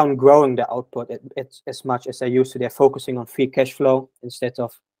 at least aren't growing their output as much as they used to. They're focusing on free cash flow instead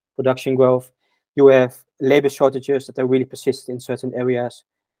of production growth. You have labor shortages that are really persistent in certain areas.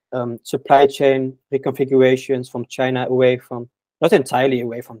 Supply chain reconfigurations from China away from, not entirely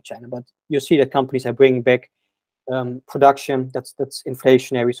away from China, but you see that companies are bringing back production that's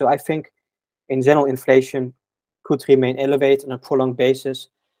inflationary. So I think in general, inflation could remain elevated on a prolonged basis.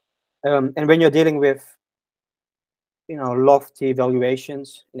 And when you're dealing with, lofty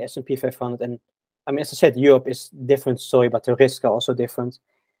valuations in S&P 500, and I mean, as I said, Europe is different story, but the risks are also different.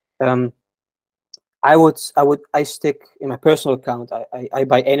 I stick in my personal account. I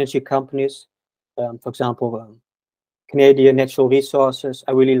buy energy companies, for example, Canadian natural resources.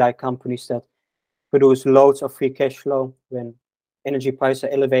 I really like companies that produce loads of free cash flow when energy prices are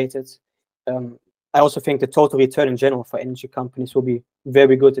elevated. I also think the total return in general for energy companies will be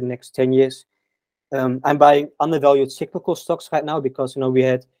very good in the next 10 years. I'm buying undervalued cyclical stocks right now because, we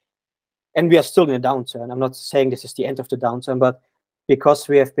had, and we are still in a downturn. I'm not saying this is the end of the downturn, but because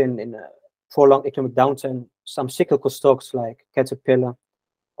we have been in a prolonged economic downturn, some cyclical stocks like Caterpillar,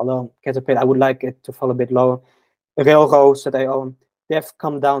 although Caterpillar, I would like it to fall a bit lower, railroads that I own, they have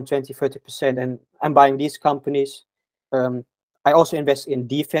come down 20-30%, and I'm buying these companies. I also invest in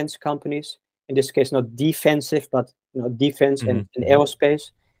defense companies. In this case, not defensive, but defense and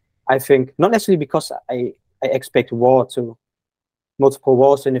aerospace. I think not necessarily because I expect multiple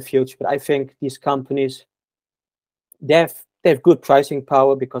wars in the future, but I think these companies they have good pricing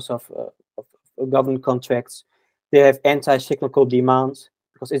power because of government contracts. They have anti-cyclical demand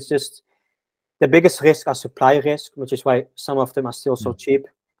because it's just the biggest risk are supply risk, which is why some of them are still so cheap.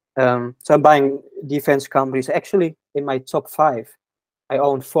 So I'm buying defense companies. Actually, in my top 5, I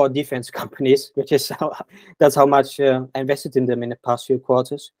own 4 defense companies, which is that's how much I invested in them in the past few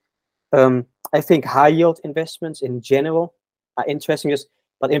quarters. I think high yield investments in general are interesting,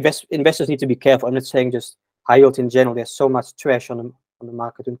 but investors need to be careful. I'm not saying just high yield in general. There's so much trash on the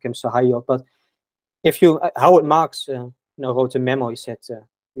market when it comes to high yield. But if you, Howard Marks, wrote a memo. He said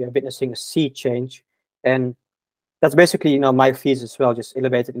we are witnessing a sea change, and that's basically my thesis as well. Just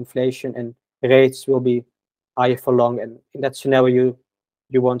elevated inflation and rates will be higher for long, and in that scenario,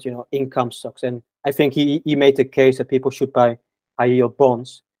 you want income stocks. And I think he made the case that people should buy high yield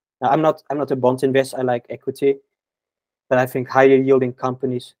bonds. Now, I'm not a bond investor. I like equity, but I think higher yielding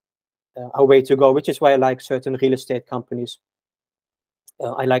companies are a way to go, which is why I like certain real estate companies.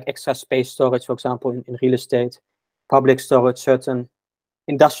 I like extra space storage, for example, in real estate, public storage, certain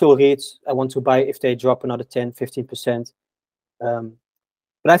industrial REITs I want to buy if they drop another 10-15%. But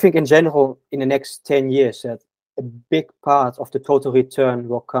I think in general, in the next 10 years, a big part of the total return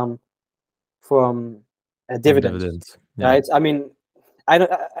will come from dividends. Right? I mean, I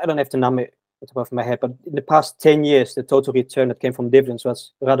don't have the number at the top of my head, but in the past 10 years, the total return that came from dividends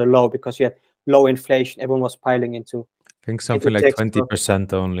was rather low because you had low inflation. Everyone was piling into. I think something like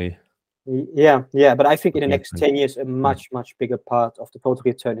 20% only. Yeah. But I think in the next 10 years, a much bigger part of the total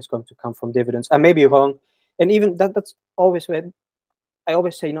return is going to come from dividends. I may be wrong. And even that's always where I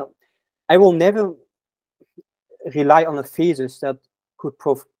always say, I will never rely on a thesis that could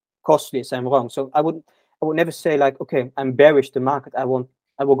prove costly as I'm wrong. So I would never say like, okay, I'm bearish the market, I will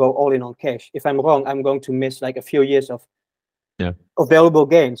go all in on cash. If I'm wrong, I'm going to miss like a few years of valuable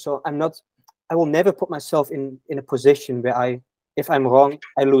gain. So I will never put myself in a position where if I'm wrong,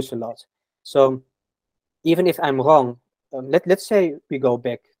 I lose a lot. So even if I'm wrong, let's say we go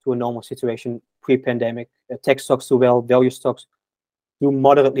back to a normal situation pre-pandemic, tech stocks do well, value stocks do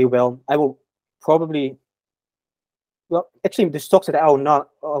moderately well. I will probably, well, actually, the stocks that I own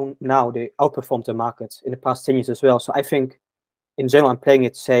now, they outperformed the market in the past 10 years as well. So I think, in general, I'm playing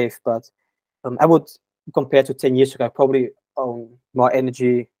it safe. But I would, compared to 10 years ago, I probably own more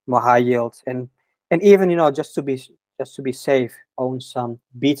energy, more high yield, and even just to be safe, own some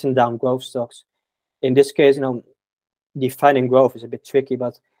beaten down growth stocks. In this case, defining growth is a bit tricky,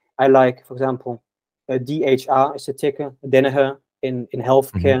 but I like, for example, DHR is a ticker, Danaher in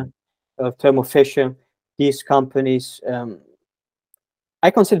healthcare, Thermo Fisher. These companies,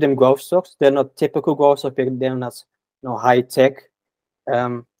 I consider them growth stocks. They're not typical growth stocks. They're not, high tech.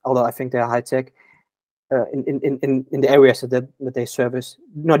 Although I think they're high tech in the areas that they service.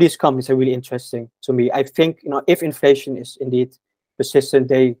 These companies are really interesting to me. I think if inflation is indeed persistent,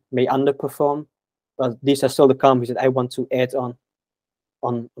 they may underperform, but these are still the companies that I want to add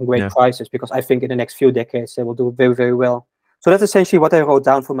on great prices, because I think in the next few decades they will do very, very well. So that's essentially what I wrote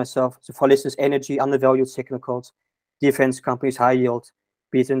down for myself. So for listeners, energy, undervalued cyclicals, defense companies, high yield,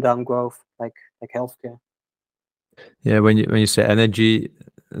 beaten down growth, like healthcare. Yeah, when you say energy,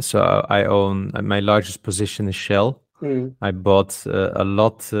 so I own, my largest position is Shell. I bought a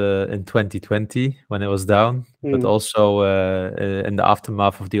lot in 2020 when it was down, but also in the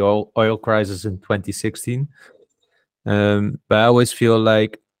aftermath of the oil crisis in 2016. But I always feel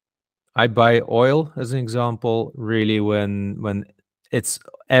like I buy oil, as an example, really when it's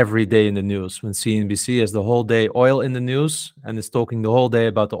every day in the news. When CNBC has the whole day oil in the news and is talking the whole day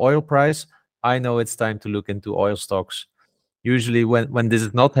about the oil price, I know it's time to look into oil stocks. Usually when this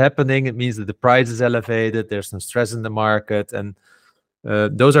is not happening, it means that the price is elevated, there's some stress in the market, and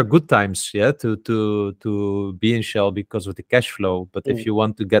those are good times, to be in Shell because of the cash flow. But if you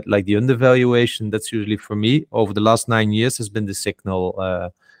want to get like the undervaluation, that's usually, for me, over the last 9 years, has been the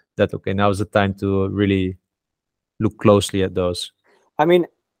signal that, okay, now is the time to really look closely at those. I mean,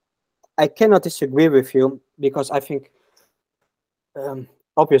 I cannot disagree with you, because I think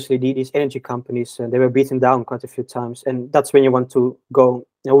obviously these energy companies, they were beaten down quite a few times, and that's when you want to go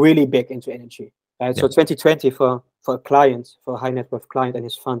really big into energy, right? So 2020 for a client, for a high net worth client and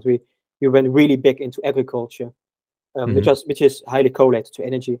his fund, we went really big into agriculture, which is highly correlated to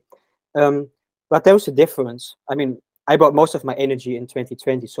energy. But there was a difference. I mean, I bought most of my energy in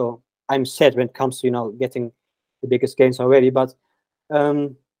 2020, so I'm set when it comes to getting the biggest gains already. But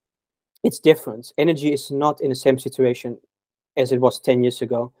it's different. Energy is not in the same situation as it was 10 years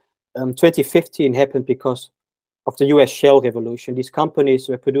ago. 2015 happened because of the US shale revolution. These companies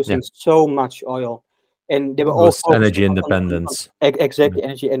were producing so much oil, and they were all energy independence. Exactly,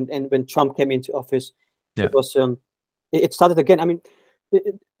 energy. And when Trump came into office, it was it started again. I mean,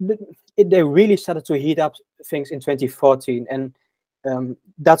 they really started to heat up things in 2014, and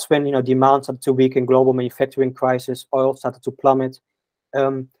that's when demand started to weaken, global manufacturing crisis, oil started to plummet,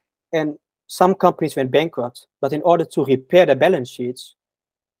 and some companies went bankrupt. But in order to repair their balance sheets,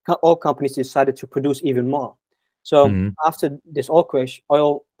 all companies decided to produce even more. So after this oil crash,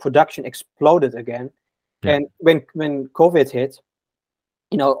 oil production exploded again, and when COVID hit,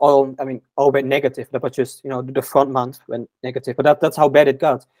 oil went negative. That was just the front month went negative, but that's how bad it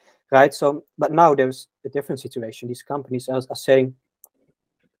got, right? So, but now there's a different situation. These companies are saying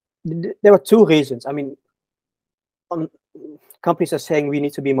there are two reasons. I mean, companies are saying we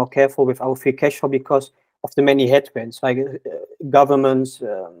need to be more careful with our free cash flow because of the many headwinds, like governments,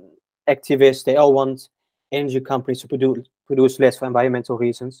 activists. They all want energy companies to produce less for environmental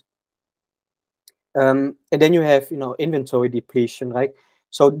reasons. And then you have inventory depletion, right?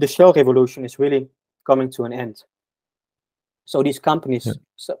 So the shale revolution is really coming to an end. So these companies,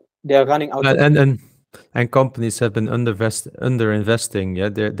 they are running out. And companies have been underinvesting. Yeah,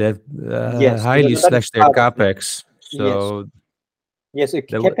 they've highly slashed their capex. So yes,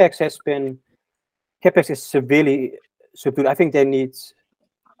 capex is severely subdued. I think they need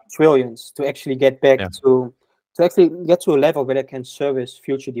trillions to actually get back to actually get to a level where they can service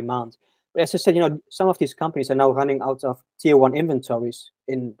future demand. But as I said, some of these companies are now running out of tier 1 inventories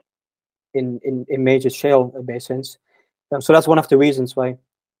in major shale basins. So that's one of the reasons why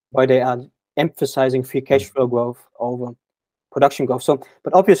they are emphasizing free cash flow growth over production growth. So,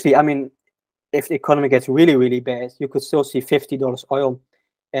 but obviously, I mean, if the economy gets really, really bad, you could still see $50 oil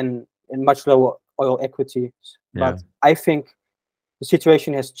and much lower oil equities. Yeah. But I think the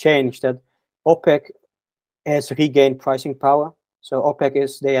situation has changed, that OPEC has regained pricing power. So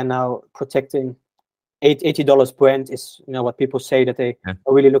OPEC they are now protecting $80 Brent is what people say that they Yeah.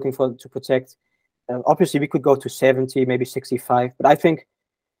 are really looking for to protect. Obviously, we could go to 70, maybe 65, but I think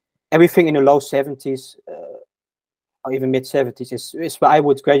everything in the low 70s or even mid 70s is where I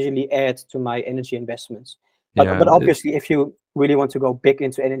would gradually add to my energy investments. But, Yeah, but obviously, if you really want to go big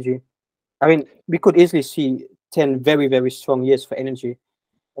into energy, I mean, we could easily see 10 very, very strong years for energy.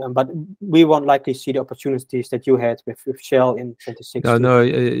 But we won't likely see the opportunities that you had with Shell in 2016. No,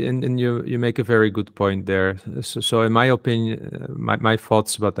 and you make a very good point there. So in my opinion, my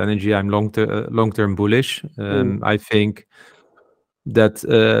thoughts about energy, I'm long-term bullish. I think that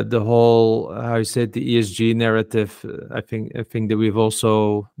the whole, how you said, the ESG narrative, I think that you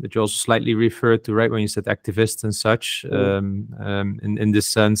also slightly referred to, right, when you said activists and such, in this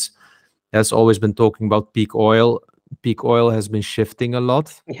sense, has always been talking about peak oil. Peak oil has been shifting a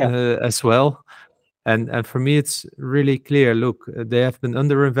lot as well. And for me, it's really clear. Look, they have been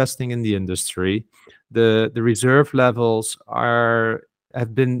underinvesting in the industry. The reserve levels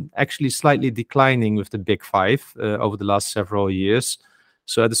have been actually slightly declining with the big five over the last several years.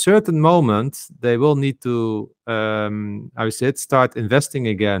 So at a certain moment, they will need to, start investing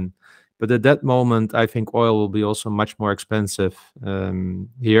again. But at that moment, I think oil will be also much more expensive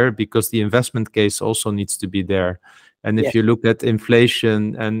here, because the investment case also needs to be there. And if you look at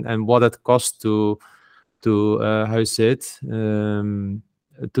inflation and what it costs to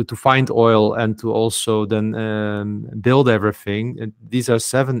find oil and to also then build everything, these are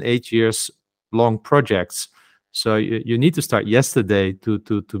 7-8 years long projects. So you need to start yesterday to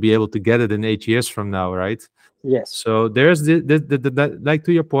be able to get it in 8 years from now, right? Yes. So there's like,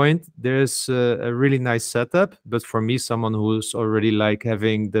 to your point, there's a really nice setup. But for me, someone who's already like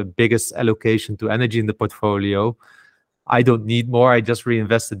having the biggest allocation to energy in the portfolio, I don't need more. I just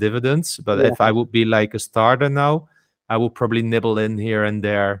reinvest the dividends. But if I would be like a starter now, I will probably nibble in here and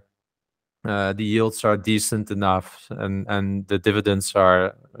there. The yields are decent enough, and the dividends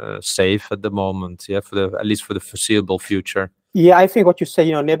are safe at the moment. Yeah, at least for the foreseeable future. Yeah, I think what you say,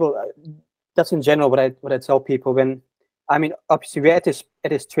 nibble. That's in general what I tell people when, I mean, obviously we're at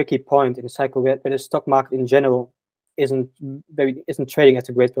this tricky point in the cycle where the stock market in general isn't trading at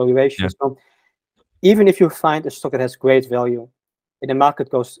a great valuation. So even if you find a stock that has great value, and the market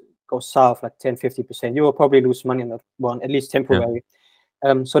goes south like 10-50%, you will probably lose money on that one, at least temporarily.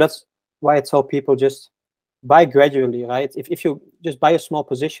 So that's why I tell people just buy gradually, right? If you just buy a small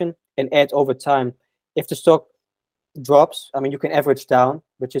position and add over time, if the stock drops, I mean, you can average down,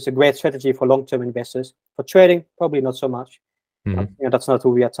 which is a great strategy for long-term investors. For trading, probably not so much. That's not who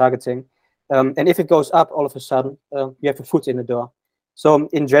we are targeting. And if it goes up all of a sudden, you have a foot in the door. So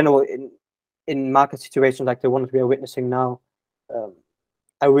in general, in market situations like the one that we are witnessing now,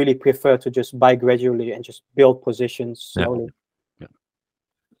 I really prefer to just buy gradually and just build positions slowly. Yeah.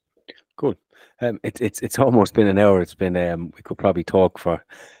 Cool. It's almost been an hour. It's been we could probably talk for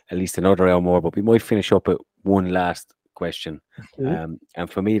at least another hour more, but we might finish up with one last question. And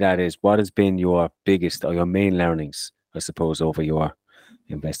for me, that is, what has been your biggest or your main learnings, I suppose, over your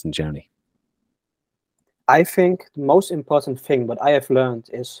investing journey? I think the most important thing what I have learned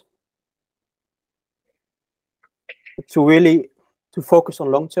is to focus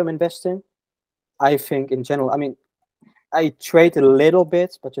on long-term investing. I think in general, I mean, I trade a little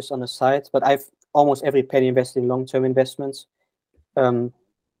bit, but just on the side. But I've almost every penny invested in long-term investments.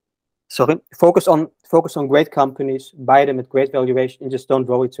 So focus on great companies, buy them at great valuation, and just don't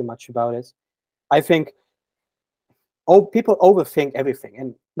worry too much about it. I think people overthink everything,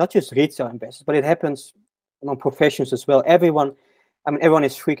 and not just retail investors, but it happens among professionals as well. Everyone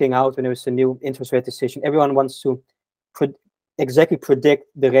is freaking out when there is a new interest rate decision. Everyone wants to exactly predict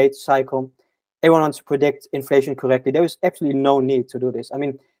the rate cycle. Everyone wants to predict inflation correctly. There is absolutely no need to do this. I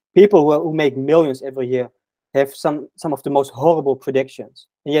mean, people who make millions every year have some of the most horrible predictions,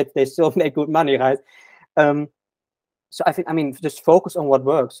 and yet they still make good money, right? So I think, just focus on what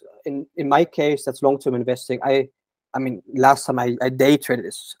works. In my case, that's long-term investing. I mean, last time I day traded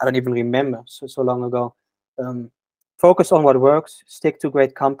this, I don't even remember, so long ago. Focus on what works, stick to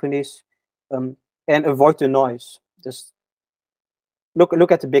great companies, and avoid the noise. Just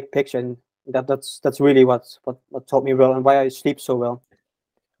look at the big picture, and that's really what taught me well and why I sleep so well.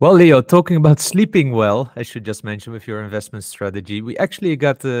 Well, Leo, talking about sleeping well, I should just mention with your investment strategy, we actually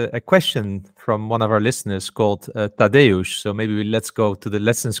got a question from one of our listeners called Tadeusz. So maybe let's go to the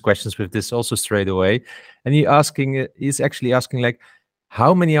lessons questions with this also straight away. And he's actually asking, like,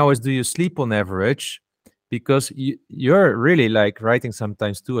 how many hours do you sleep on average? Because you're really like writing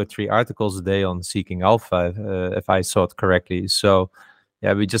sometimes 2 or 3 articles a day on Seeking Alpha, if I saw it correctly. So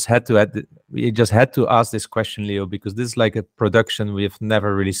yeah, we just had to ask this question, Leo, because this is like a production we've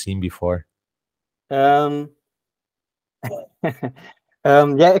never really seen before. Yeah,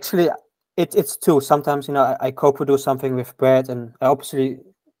 actually, it's two. Sometimes, I co-produce something with Brad, and I obviously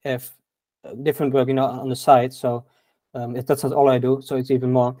have different work, on the side. So that's not all I do. So it's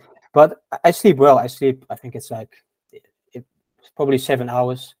even more. But I sleep well. I think it's like it's probably 7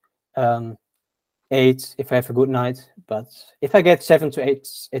 hours, 8 if I have a good night. But if I get 7 to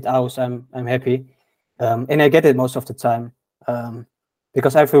 8 hours, I'm happy, and I get it most of the time,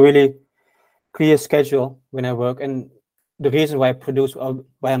 because I have a really clear schedule when I work. And the reason why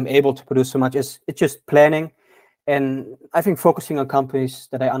why I'm able to produce so much is it's just planning, and I think focusing on companies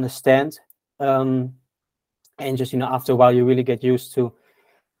that I understand, and just after a while you really get used to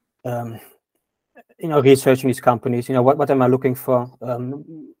researching these companies. What am I looking for?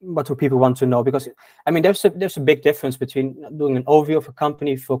 What do people want to know? Because I mean, there's a big difference between doing an overview of a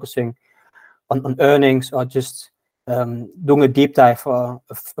company, focusing on earnings, or just doing a deep dive for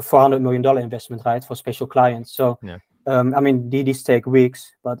a $400 million investment, right, for special clients. So yeah. I mean, these take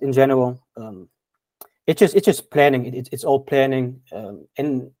weeks, but in general, it's just planning. It's all planning,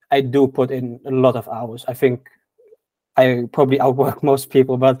 and I do put in a lot of hours. I think I probably outwork most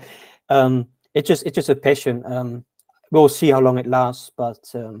people, but it's just a passion. We'll see how long it lasts, but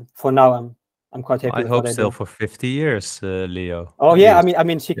for now, I'm quite happy I with hope what I still do. for 50 years, Leo. Oh at yeah, least. I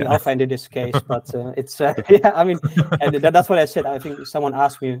mean, Seeking Yeah. Alpha in this case, but it's yeah. I mean, and that's what I said. I think someone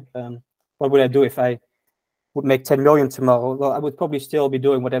asked me, what would I do if I would make 10 million tomorrow? Well, I would probably still be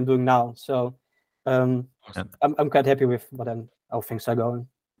doing what I'm doing now. So Yeah. I'm quite happy with how things are going.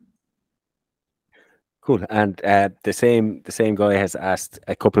 Cool. And the same guy has asked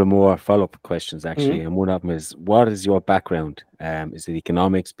a couple of more follow-up questions actually, and one of them is, what is your background? Is it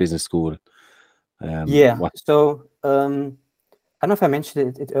economics, business school? Yeah. What? So I don't know if I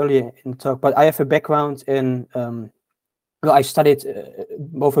mentioned it earlier in the talk, but I have a background in well, I studied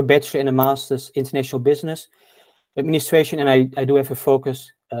both a bachelor and a master's international business administration, and I do have a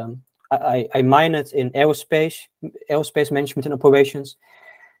focus. I minored in aerospace management and operations,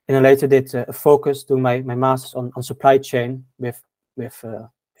 and I later did a focus doing my master's on supply chain with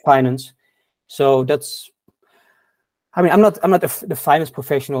finance. So that's, I mean, I'm not the finance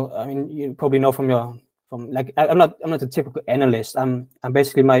professional. I mean, you probably know from I'm not a typical analyst. I'm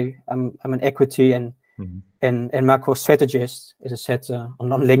basically I'm an equity and macro strategist, as I said on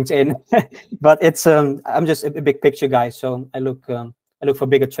LinkedIn. But it's I'm just a big picture guy. So I look for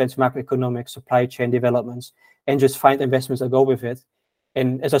bigger trends, macroeconomics, supply chain developments, and just find investments that go with it.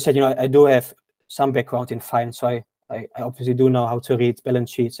 And as I said, I do have some background in finance, so I obviously do know how to read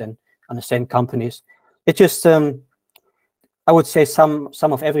balance sheets and understand companies. It just I would say some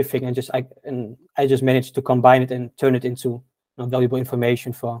of everything, and I just managed to combine it and turn it into valuable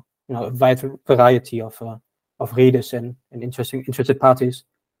information for a wide variety of readers and interested parties.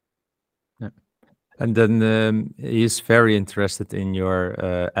 Yeah. And then he's very interested in your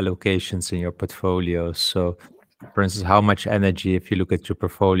allocations in your portfolio. So, for instance, how much energy, if you look at your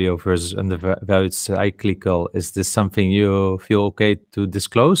portfolio versus undervalued cyclical, is this something you feel okay to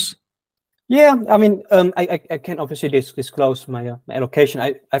disclose? Yeah, I mean, I can obviously disclose my allocation.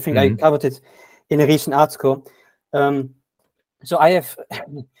 I think I covered it in a recent article. So I have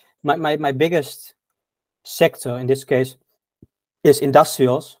my biggest sector in this case is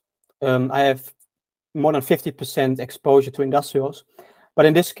industrials. I have more than 50% exposure to industrials, but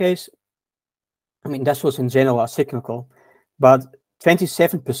in this case, I mean, industrials in general are cyclical, but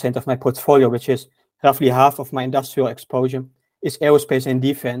 27% of my portfolio, which is roughly half of my industrial exposure, is aerospace and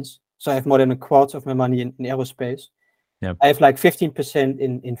defense. So I have more than a quarter of my money in aerospace. Yep. I have like 15%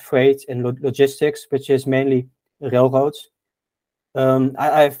 in freight and logistics, which is mainly railroads.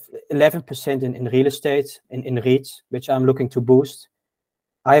 I have 11% in real estate, in REITs, which I'm looking to boost.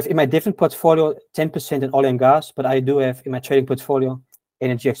 I have in my different portfolio 10% in oil and gas, but I do have in my trading portfolio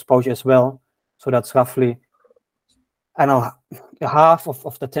energy exposure as well. So that's roughly, I don't know, half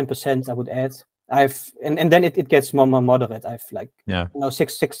of the 10% I would add. And then it gets more moderate. I have like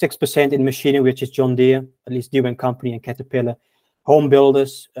 6% in machinery, which is John Deere, at least Deere and Company and Caterpillar. Home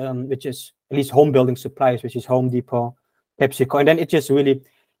builders, which is at least home building supplies, which is Home Depot, PepsiCo, and then it just really,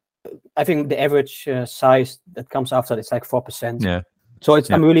 I think the average size that comes after it's like 4%. Yeah. So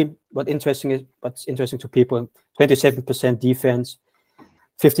it's I'm really what's interesting to people. 27% defense,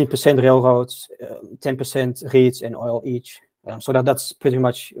 15% railroads, 10% REITs and oil each. So that's pretty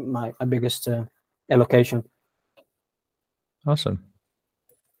much my biggest allocation. Awesome.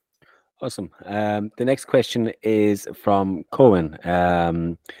 Awesome. The next question is from Cohen,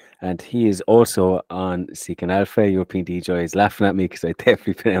 and he is also on Seeking Alpha. European DJ is laughing at me because I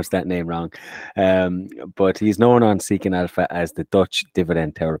definitely pronounced that name wrong. But he's known on Seeking Alpha as the Dutch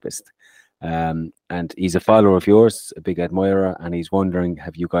dividend therapist. And he's a follower of yours, a big admirer, and he's wondering,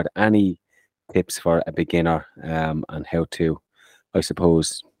 have you got any tips for a beginner on how to, I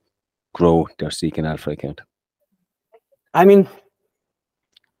suppose, grow their Seeking Alpha account? I mean,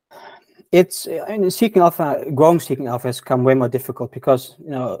 Seeking Alpha, growing Seeking Alpha has come way more difficult because,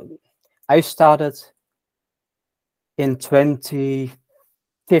 I started in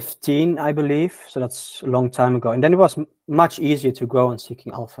 2015, I believe. So that's a long time ago. And then it was much easier to grow on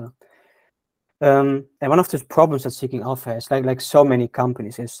Seeking Alpha. And one of the problems that Seeking Alpha has, like so many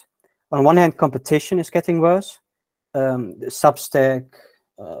companies, is on one hand, competition is getting worse. Substack,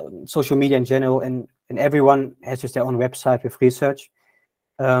 social media in general, and everyone has just their own website with research.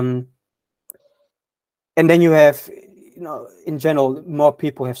 And then you have, in general, more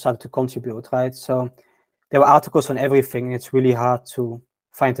people have started to contribute, right? So there were articles on everything, and it's really hard to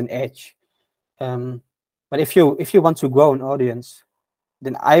find an edge. But if you want to grow an audience,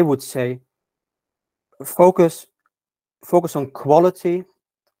 then I would say focus on quality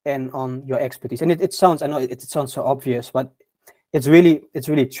and on your expertise. And it sounds, I know it sounds so obvious, but it's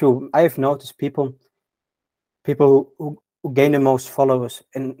really true. I have noticed people who gain the most followers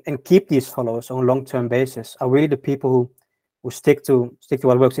and keep these followers on a long-term basis are really the people who stick to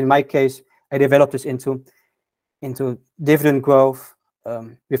what works. In my case, I developed this into dividend growth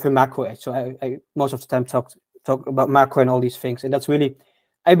with a macro edge. So I most of the time talk about macro and all these things, and that's really,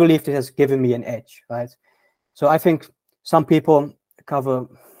 I believe, this has given me an edge, right? So I think some people cover,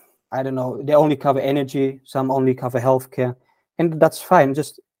 I don't know, they only cover energy, some only cover healthcare, and that's fine.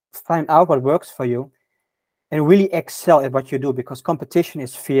 Just find out what works for you and really excel at what you do, because competition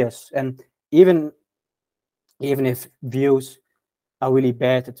is fierce. And even if views are really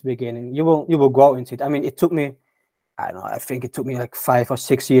bad at the beginning, you will grow into it. I mean, it took me, I don't know, I think it took me like 5 or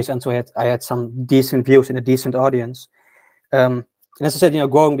 6 years until I had some decent views and a decent audience. And as I said,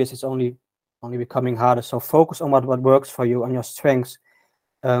 growing this is only becoming harder. So focus on what works for you, on your strengths.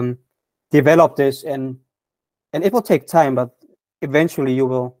 Develop this, and it will take time, but eventually you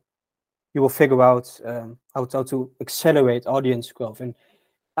will figure out how to accelerate audience growth. And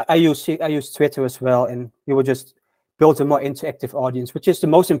I use Twitter as well, and you will just build a more interactive audience, which is the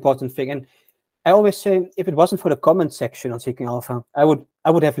most important thing. And I always say, if it wasn't for the comment section on Seeking Alpha, I would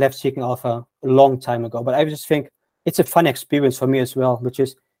have left Seeking Alpha a long time ago. But I just think it's a fun experience for me as well, which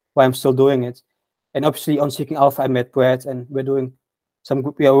is why I'm still doing it. And obviously on Seeking Alpha, I met Brad, and we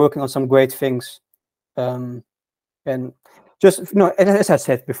are working on some great things. And just, as I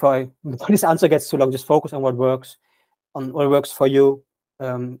said before this answer gets too long, just focus on what works for you.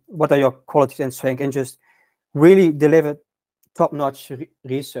 What are your qualities and strengths, and just really deliver top-notch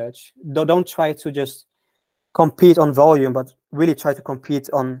research. Don't try to just compete on volume, but really try to compete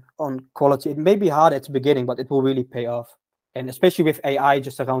on quality. It may be hard at the beginning, but it will really pay off. And especially with AI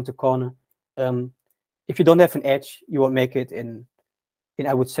just around the corner, if you don't have an edge, you won't make it in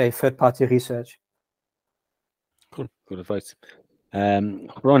I would say, third-party research. Cool, good advice.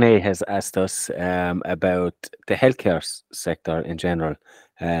 Ronnie has asked us about the healthcare sector in general.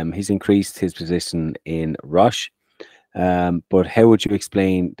 He's increased his position in Roche, but how would you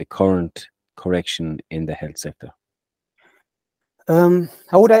explain the current correction in the health sector?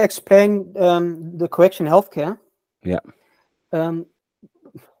 How would I explain the correction in healthcare? Yeah. Well,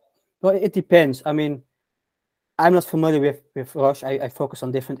 it depends. I mean, I'm not familiar with Roche. I focus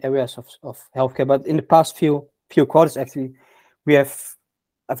on different areas of healthcare, but in the past few quarters, actually,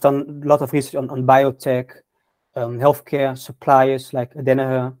 I've done a lot of research on biotech, healthcare suppliers like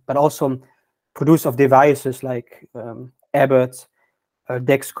Danaher, but also produce of devices like Abbott,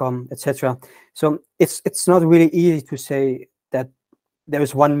 Dexcom, etc. So it's not really easy to say that there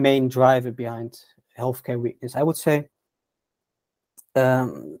is one main driver behind healthcare weakness. I would say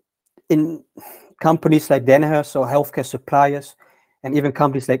in companies like Danaher, so healthcare suppliers, and even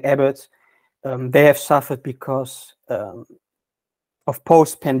companies like Abbott, they have suffered because of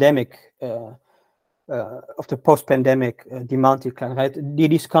post-pandemic demand decline. Right,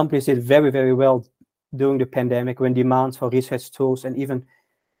 these companies did very, very well during the pandemic when demand for research tools and even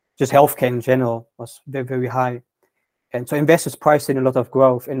just healthcare in general was very, very high, and so investors priced in a lot of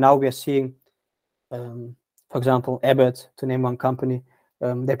growth. And now we are seeing, for example, Abbott, to name one company,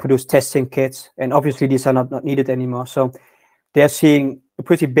 they produce testing kits, and obviously these are not needed anymore. So they're seeing a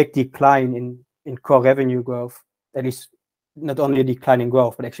pretty big decline in core revenue growth. That is not only a decline in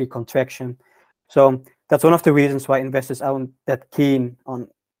growth, but actually contraction. So that's one of the reasons why investors aren't that keen on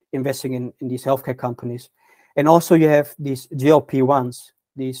investing in these healthcare companies. And also you have these GLP-1s,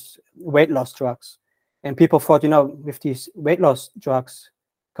 these weight loss drugs. And people thought, with these weight loss drugs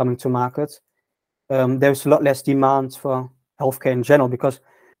coming to market, there's a lot less demand for healthcare in general, because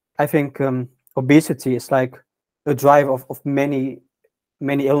I think obesity is like a driver of many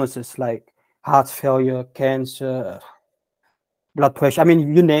illnesses, like heart failure, cancer, blood pressure. I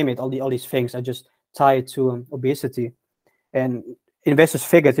mean, you name it, all these things are just tied to obesity. And investors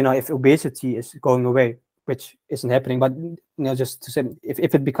figured, if obesity is going away, which isn't happening, but just to say,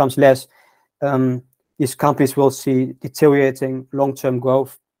 if it becomes less, these companies will see deteriorating long-term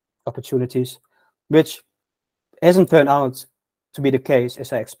growth opportunities, which hasn't turned out to be the case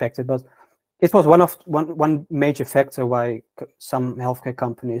as I expected. But it was one major factor why some healthcare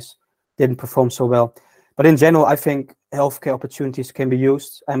companies didn't perform so well. But in general, I think healthcare opportunities can be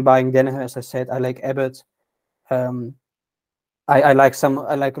used. I'm buying Danaher, as I said. I like Abbott. I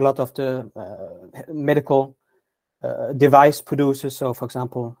like a lot of the medical device producers. So, for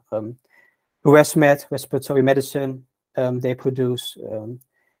example, ResMed, respiratory medicine. They produce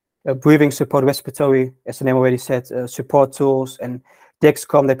breathing support, respiratory, as the name already said, support tools. And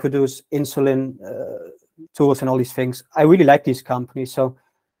Dexcom, they produce insulin tools and all these things. I really like these companies. So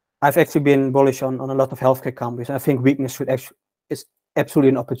I've actually been bullish on a lot of healthcare companies. And I think weakness is absolutely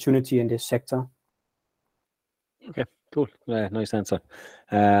an opportunity in this sector. Okay, cool. Nice answer.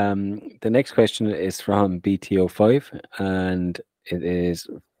 The next question is from BTO5, and it is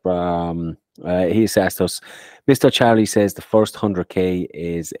from, he's asked us, Mr. Charlie says the first 100K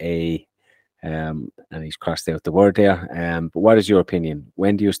is and he's crossed out the word there. But what is your opinion?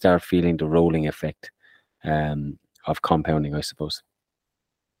 When do you start feeling the rolling effect of compounding, I suppose?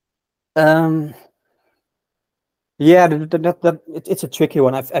 Yeah, it's a tricky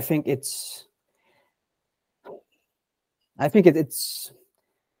one. I think it's a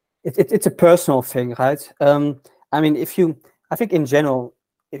personal thing, right? I mean, I think in general,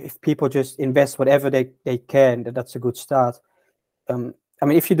 if people just invest whatever they can, that's a good start. I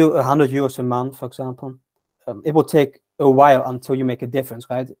mean, if you do €100 a month, for example, it will take a while until you make a difference,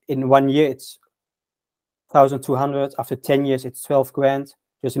 right? In 1 year, it's 1,200. After 10 years, it's 12 grand,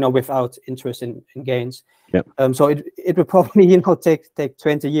 just without interest in gains. Yep. So it will probably take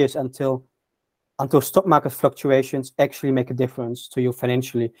 20 years until stock market fluctuations actually make a difference to you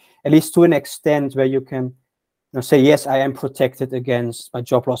financially, at least to an extent where you can say, yes, I am protected against my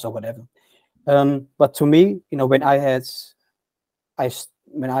job loss or whatever. But to me, when I had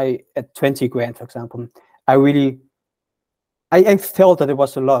 20 grand, for example, I felt that it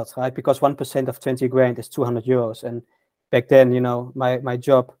was a lot, right? Because 1% of 20 grand is €200. And back then, my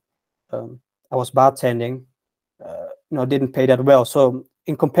job, I was bartending, didn't pay that well. So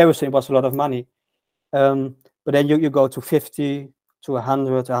in comparison, it was a lot of money. But then you go to 50, to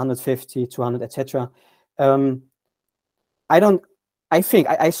 100, 150, 200, etc. I think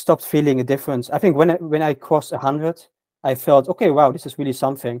I stopped feeling a difference. I think when I crossed 100, I felt, okay, wow, this is really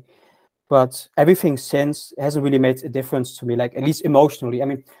something. But everything since hasn't really made a difference to me, like at least emotionally. I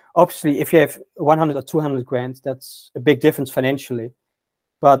mean, obviously, if you have 100 or 200 grand, that's a big difference financially,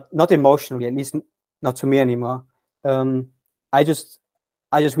 but not emotionally, at least not to me anymore. I just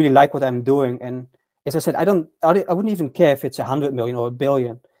really like what I'm doing. And as I said, I wouldn't even care if it's 100 million or 1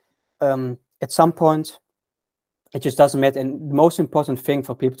 billion. At some point, it just doesn't matter. And the most important thing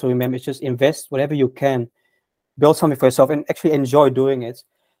for people to remember is just invest whatever you can, build something for yourself, and actually enjoy doing it.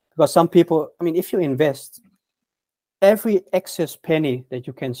 Because some people, I mean, if you invest every excess penny that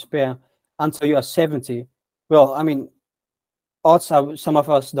you can spare until you are 70, well, I mean, odds are some of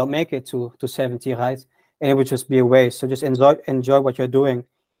us don't make it to 70, right? And it would just be a waste. So just enjoy what you're doing.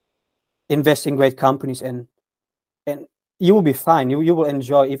 Invest in great companies, and you will be fine. You will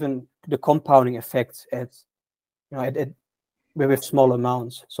enjoy even the compounding effect with small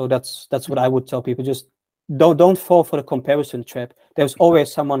amounts. So that's what I would tell people. Just don't fall for the comparison trap. There's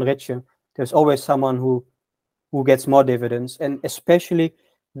always someone richer. There's always someone who gets more dividends, and especially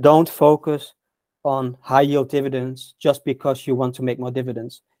don't focus on high yield dividends just because you want to make more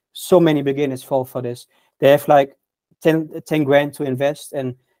dividends. So many beginners fall for this. They have like 10 grand to invest,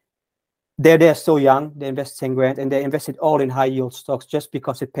 and they're still young. They invest 10 grand and they invest it all in high yield stocks just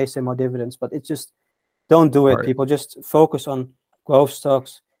because it pays them more dividends. But it's just, don't do it. Right. People just focus on growth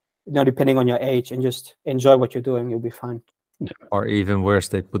stocks, depending on your age, and just enjoy what you're doing. You'll be fine. Or even worse,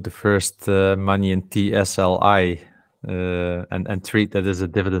 they put the first money in TSLI and treat that as a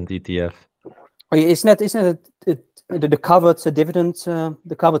dividend ETF. Isn't that the covered dividend,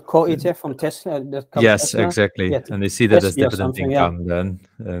 the covered core ETF from Tesla? Yes, Tesla? Exactly. Yeah, and they see that as SB or dividend something, income then.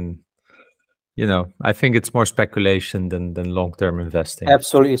 And I think it's more speculation than long-term investing.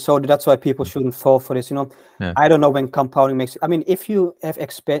 Absolutely. So that's why people shouldn't fall for this. Yeah. I don't know when compounding makes. I mean, if you have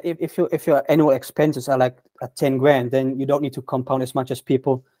if your annual expenses are like at 10 grand, then you don't need to compound as much as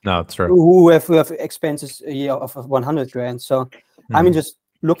people No, true. who have expenses a year of 100 grand. So I mean, just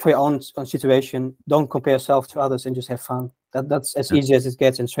look for your own situation. Don't compare yourself to others, and just have fun. That's as easy as it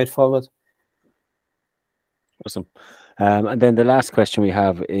gets and straightforward. Awesome. And then the last question we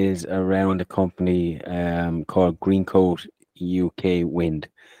have is around a company called Greencoat UK Wind.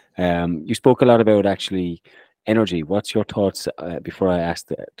 You spoke a lot about actually energy. What's your thoughts, before I ask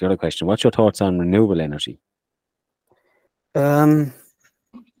the other question, what's your thoughts on renewable energy? Well,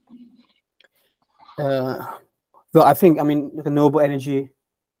 I think, renewable energy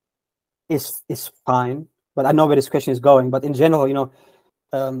is fine, but I know where this question is going. But in general,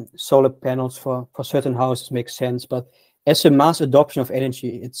 solar panels for certain houses make sense. But as a mass adoption of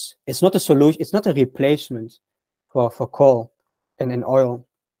energy, it's not a solution. It's not a replacement for coal and oil.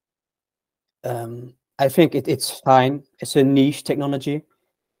 I think it's fine. It's a niche technology,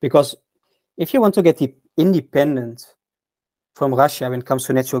 because if you want to get independent from Russia when it comes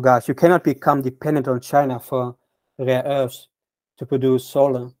to natural gas, you cannot become dependent on China for rare earths to produce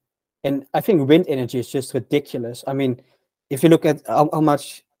solar. And I think wind energy is just ridiculous. I mean, if you look at how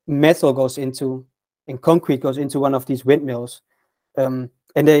much metal goes into and concrete goes into one of these windmills, and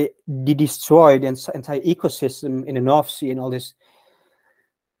they destroy the entire ecosystem in the North Sea and all this.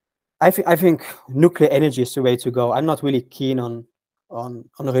 I think nuclear energy is the way to go. I'm not really keen on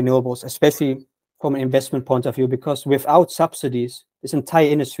renewables, especially from an investment point of view, because without subsidies, this entire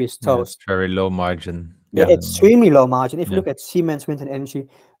industry is toast. It's very low margin. Yeah, extremely low margin. If you look at Siemens Wind and Energy,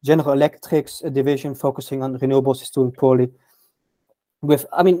 General Electric's division focusing on renewables is doing poorly.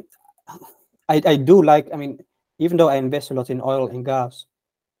 I do like. Even though I invest a lot in oil and gas,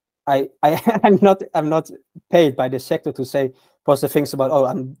 I'm not paid by the sector to say positive things about. Oh,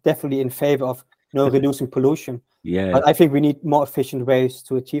 I'm definitely in favor of reducing pollution. Yeah, but I think we need more efficient ways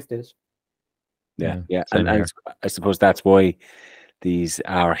to achieve this. Yeah. And I suppose that's why these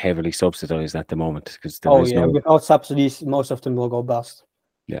are heavily subsidized at the moment, because without subsidies, most of them will go bust.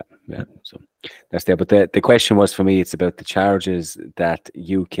 Yeah. So that's there. But the question was, for me, it's about the charges that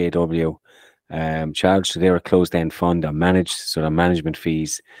UKW charged. So they're a closed-end fund and managed, so the management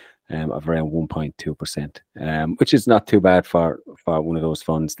fees of around 1.2%, which is not too bad for one of those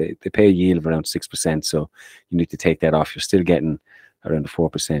funds. They pay a yield of around 6%, so you need to take that off. You're still getting around a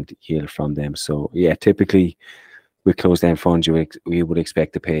 4% yield from them. So yeah, typically with closed-end funds, you would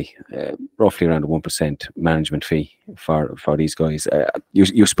expect to pay roughly around a 1% management fee for these guys.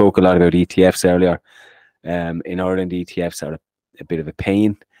 You spoke a lot about ETFs earlier. In Ireland, ETFs are a bit of a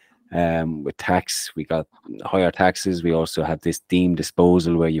pain. With tax, we got higher taxes. We also have this deemed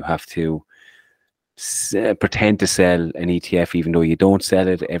disposal where you have to pretend to sell an ETF even though you don't sell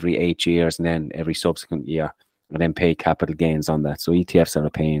it every 8 years, and then every subsequent year, and then pay capital gains on that. So ETFs are a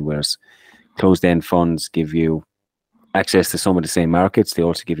pain, whereas closed-end funds give you access to some of the same markets. They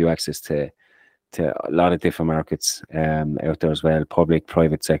also give you access to a lot of different markets out there as well, public,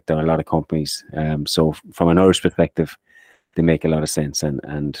 private sector, a lot of companies. So from an Irish perspective, they make a lot of sense.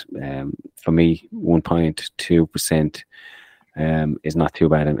 And for me, 1.2% is not too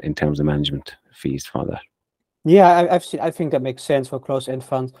bad in terms of management fees for that. Yeah, I think that makes sense for closed-end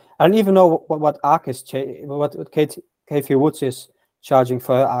funds. I don't even know what ARC is, what KV Woods is charging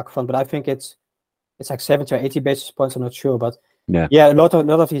for her ARC fund, but I think it's like 70 or 80 basis points. I'm not sure, but a lot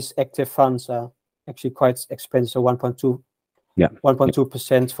of these active funds are actually quite expensive. So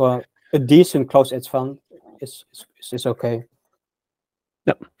 1.2% for a decent closed-end fund is okay.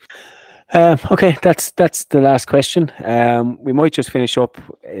 Yep. Okay, that's the last question. We might just finish up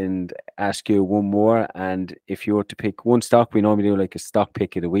and ask you one more. And if you were to pick one stock, we normally do like a stock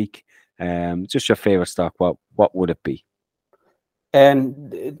pick of the week. Just your favorite stock, what would it be?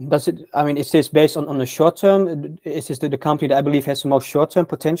 And is this based on the short term? Is this the company that I believe has the most short term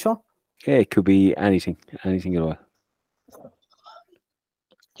potential? Yeah, it could be anything at all.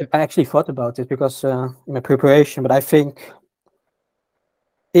 I actually thought about it because in my preparation, but I think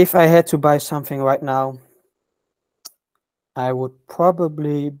if I had to buy something right now, I would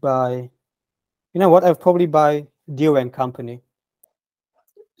probably buy. You know what? I would probably buy Deere & Company.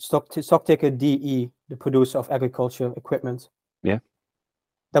 Stock ticker DE, the producer of agriculture equipment. Yeah.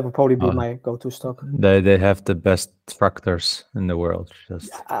 That would probably be my go-to stock. They have the best tractors in the world.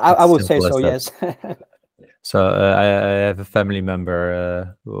 I would say so, yes. So I have a family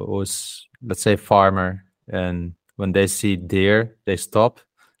member who's, let's say, farmer, and when they see deer, they stop.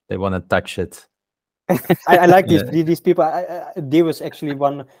 They want to touch it. I like these people. Deere was actually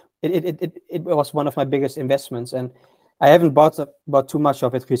one it was one of my biggest investments, and I haven't bought too much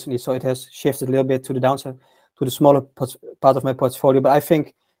of it recently, so it has shifted a little bit to the downside, to the smaller part of my portfolio. But I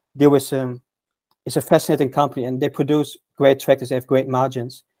think Deal is a fascinating company, and they produce great tractors. They have great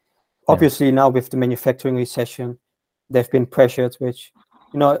margins. Obviously, now with the manufacturing recession, they've been pressured, which,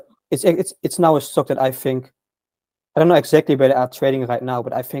 you know, it's now a stock that I think, I don't know exactly where they are trading right now,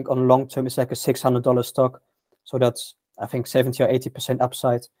 but I think on long term it's like a $600 stock. So that's, I think, 70 or 80%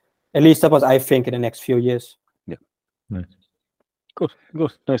 upside. At least that's what I think in the next few years. Yeah. Nice. Good.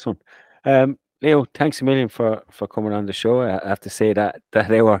 Nice one. Leo, thanks a million for coming on the show. I have to say that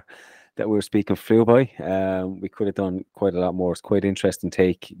hour that we were speaking flew by. We could have done quite a lot more. It's quite interesting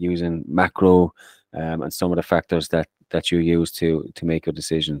take using macro and some of the factors that you use to make your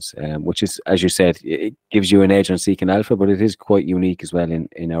decisions, which is, as you said, it gives you an edge on seeking alpha, but it is quite unique as well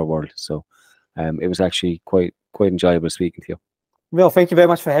in our world. So it was actually quite enjoyable speaking to you. Well, thank you very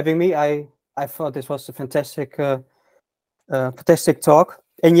much for having me. I thought this was a fantastic talk.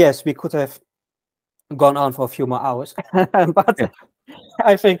 And yes, we could have gone on for a few more hours, but yeah.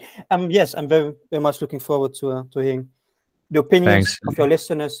 I think yes, I'm very much looking forward to hearing the opinions of your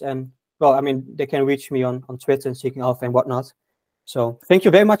listeners. And well, I mean, they can reach me on Twitter and Seeking Alpha and whatnot. So thank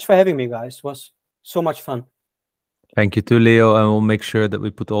you very much for having me, guys. It was so much fun. Thank you too, Leo, and we'll make sure that we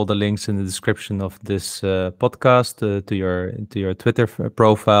put all the links in the description of this podcast to your Twitter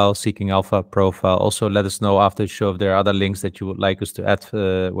profile, Seeking Alpha profile. Also, let us know after the show if there are other links that you would like us to add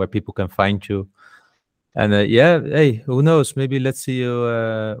where people can find you. And yeah, hey, who knows? Maybe let's see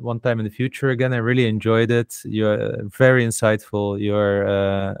you one time in the future again. I really enjoyed it. You're very insightful. You're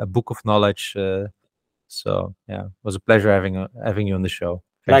a book of knowledge. So yeah, it was a pleasure having you on the show.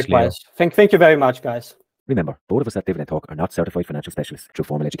 Thanks, Likewise. Leo. Thank you very much, guys. Remember, both of us at Dividend Talk are not certified financial specialists through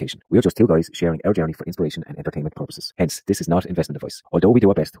formal education. We are just two guys sharing our journey for inspiration and entertainment purposes. Hence, this is not investment advice. Although we do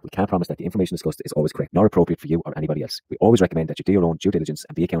our best, we can't promise that the information discussed is always correct, nor appropriate for you or anybody else. We always recommend that you do your own due diligence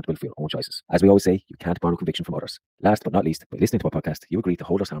and be accountable for your own choices. As we always say, you can't borrow conviction from others. Last but not least, by listening to our podcast, you agree to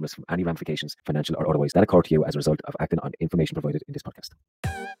hold us harmless from any ramifications, financial or otherwise, that occur to you as a result of acting on information provided in this podcast.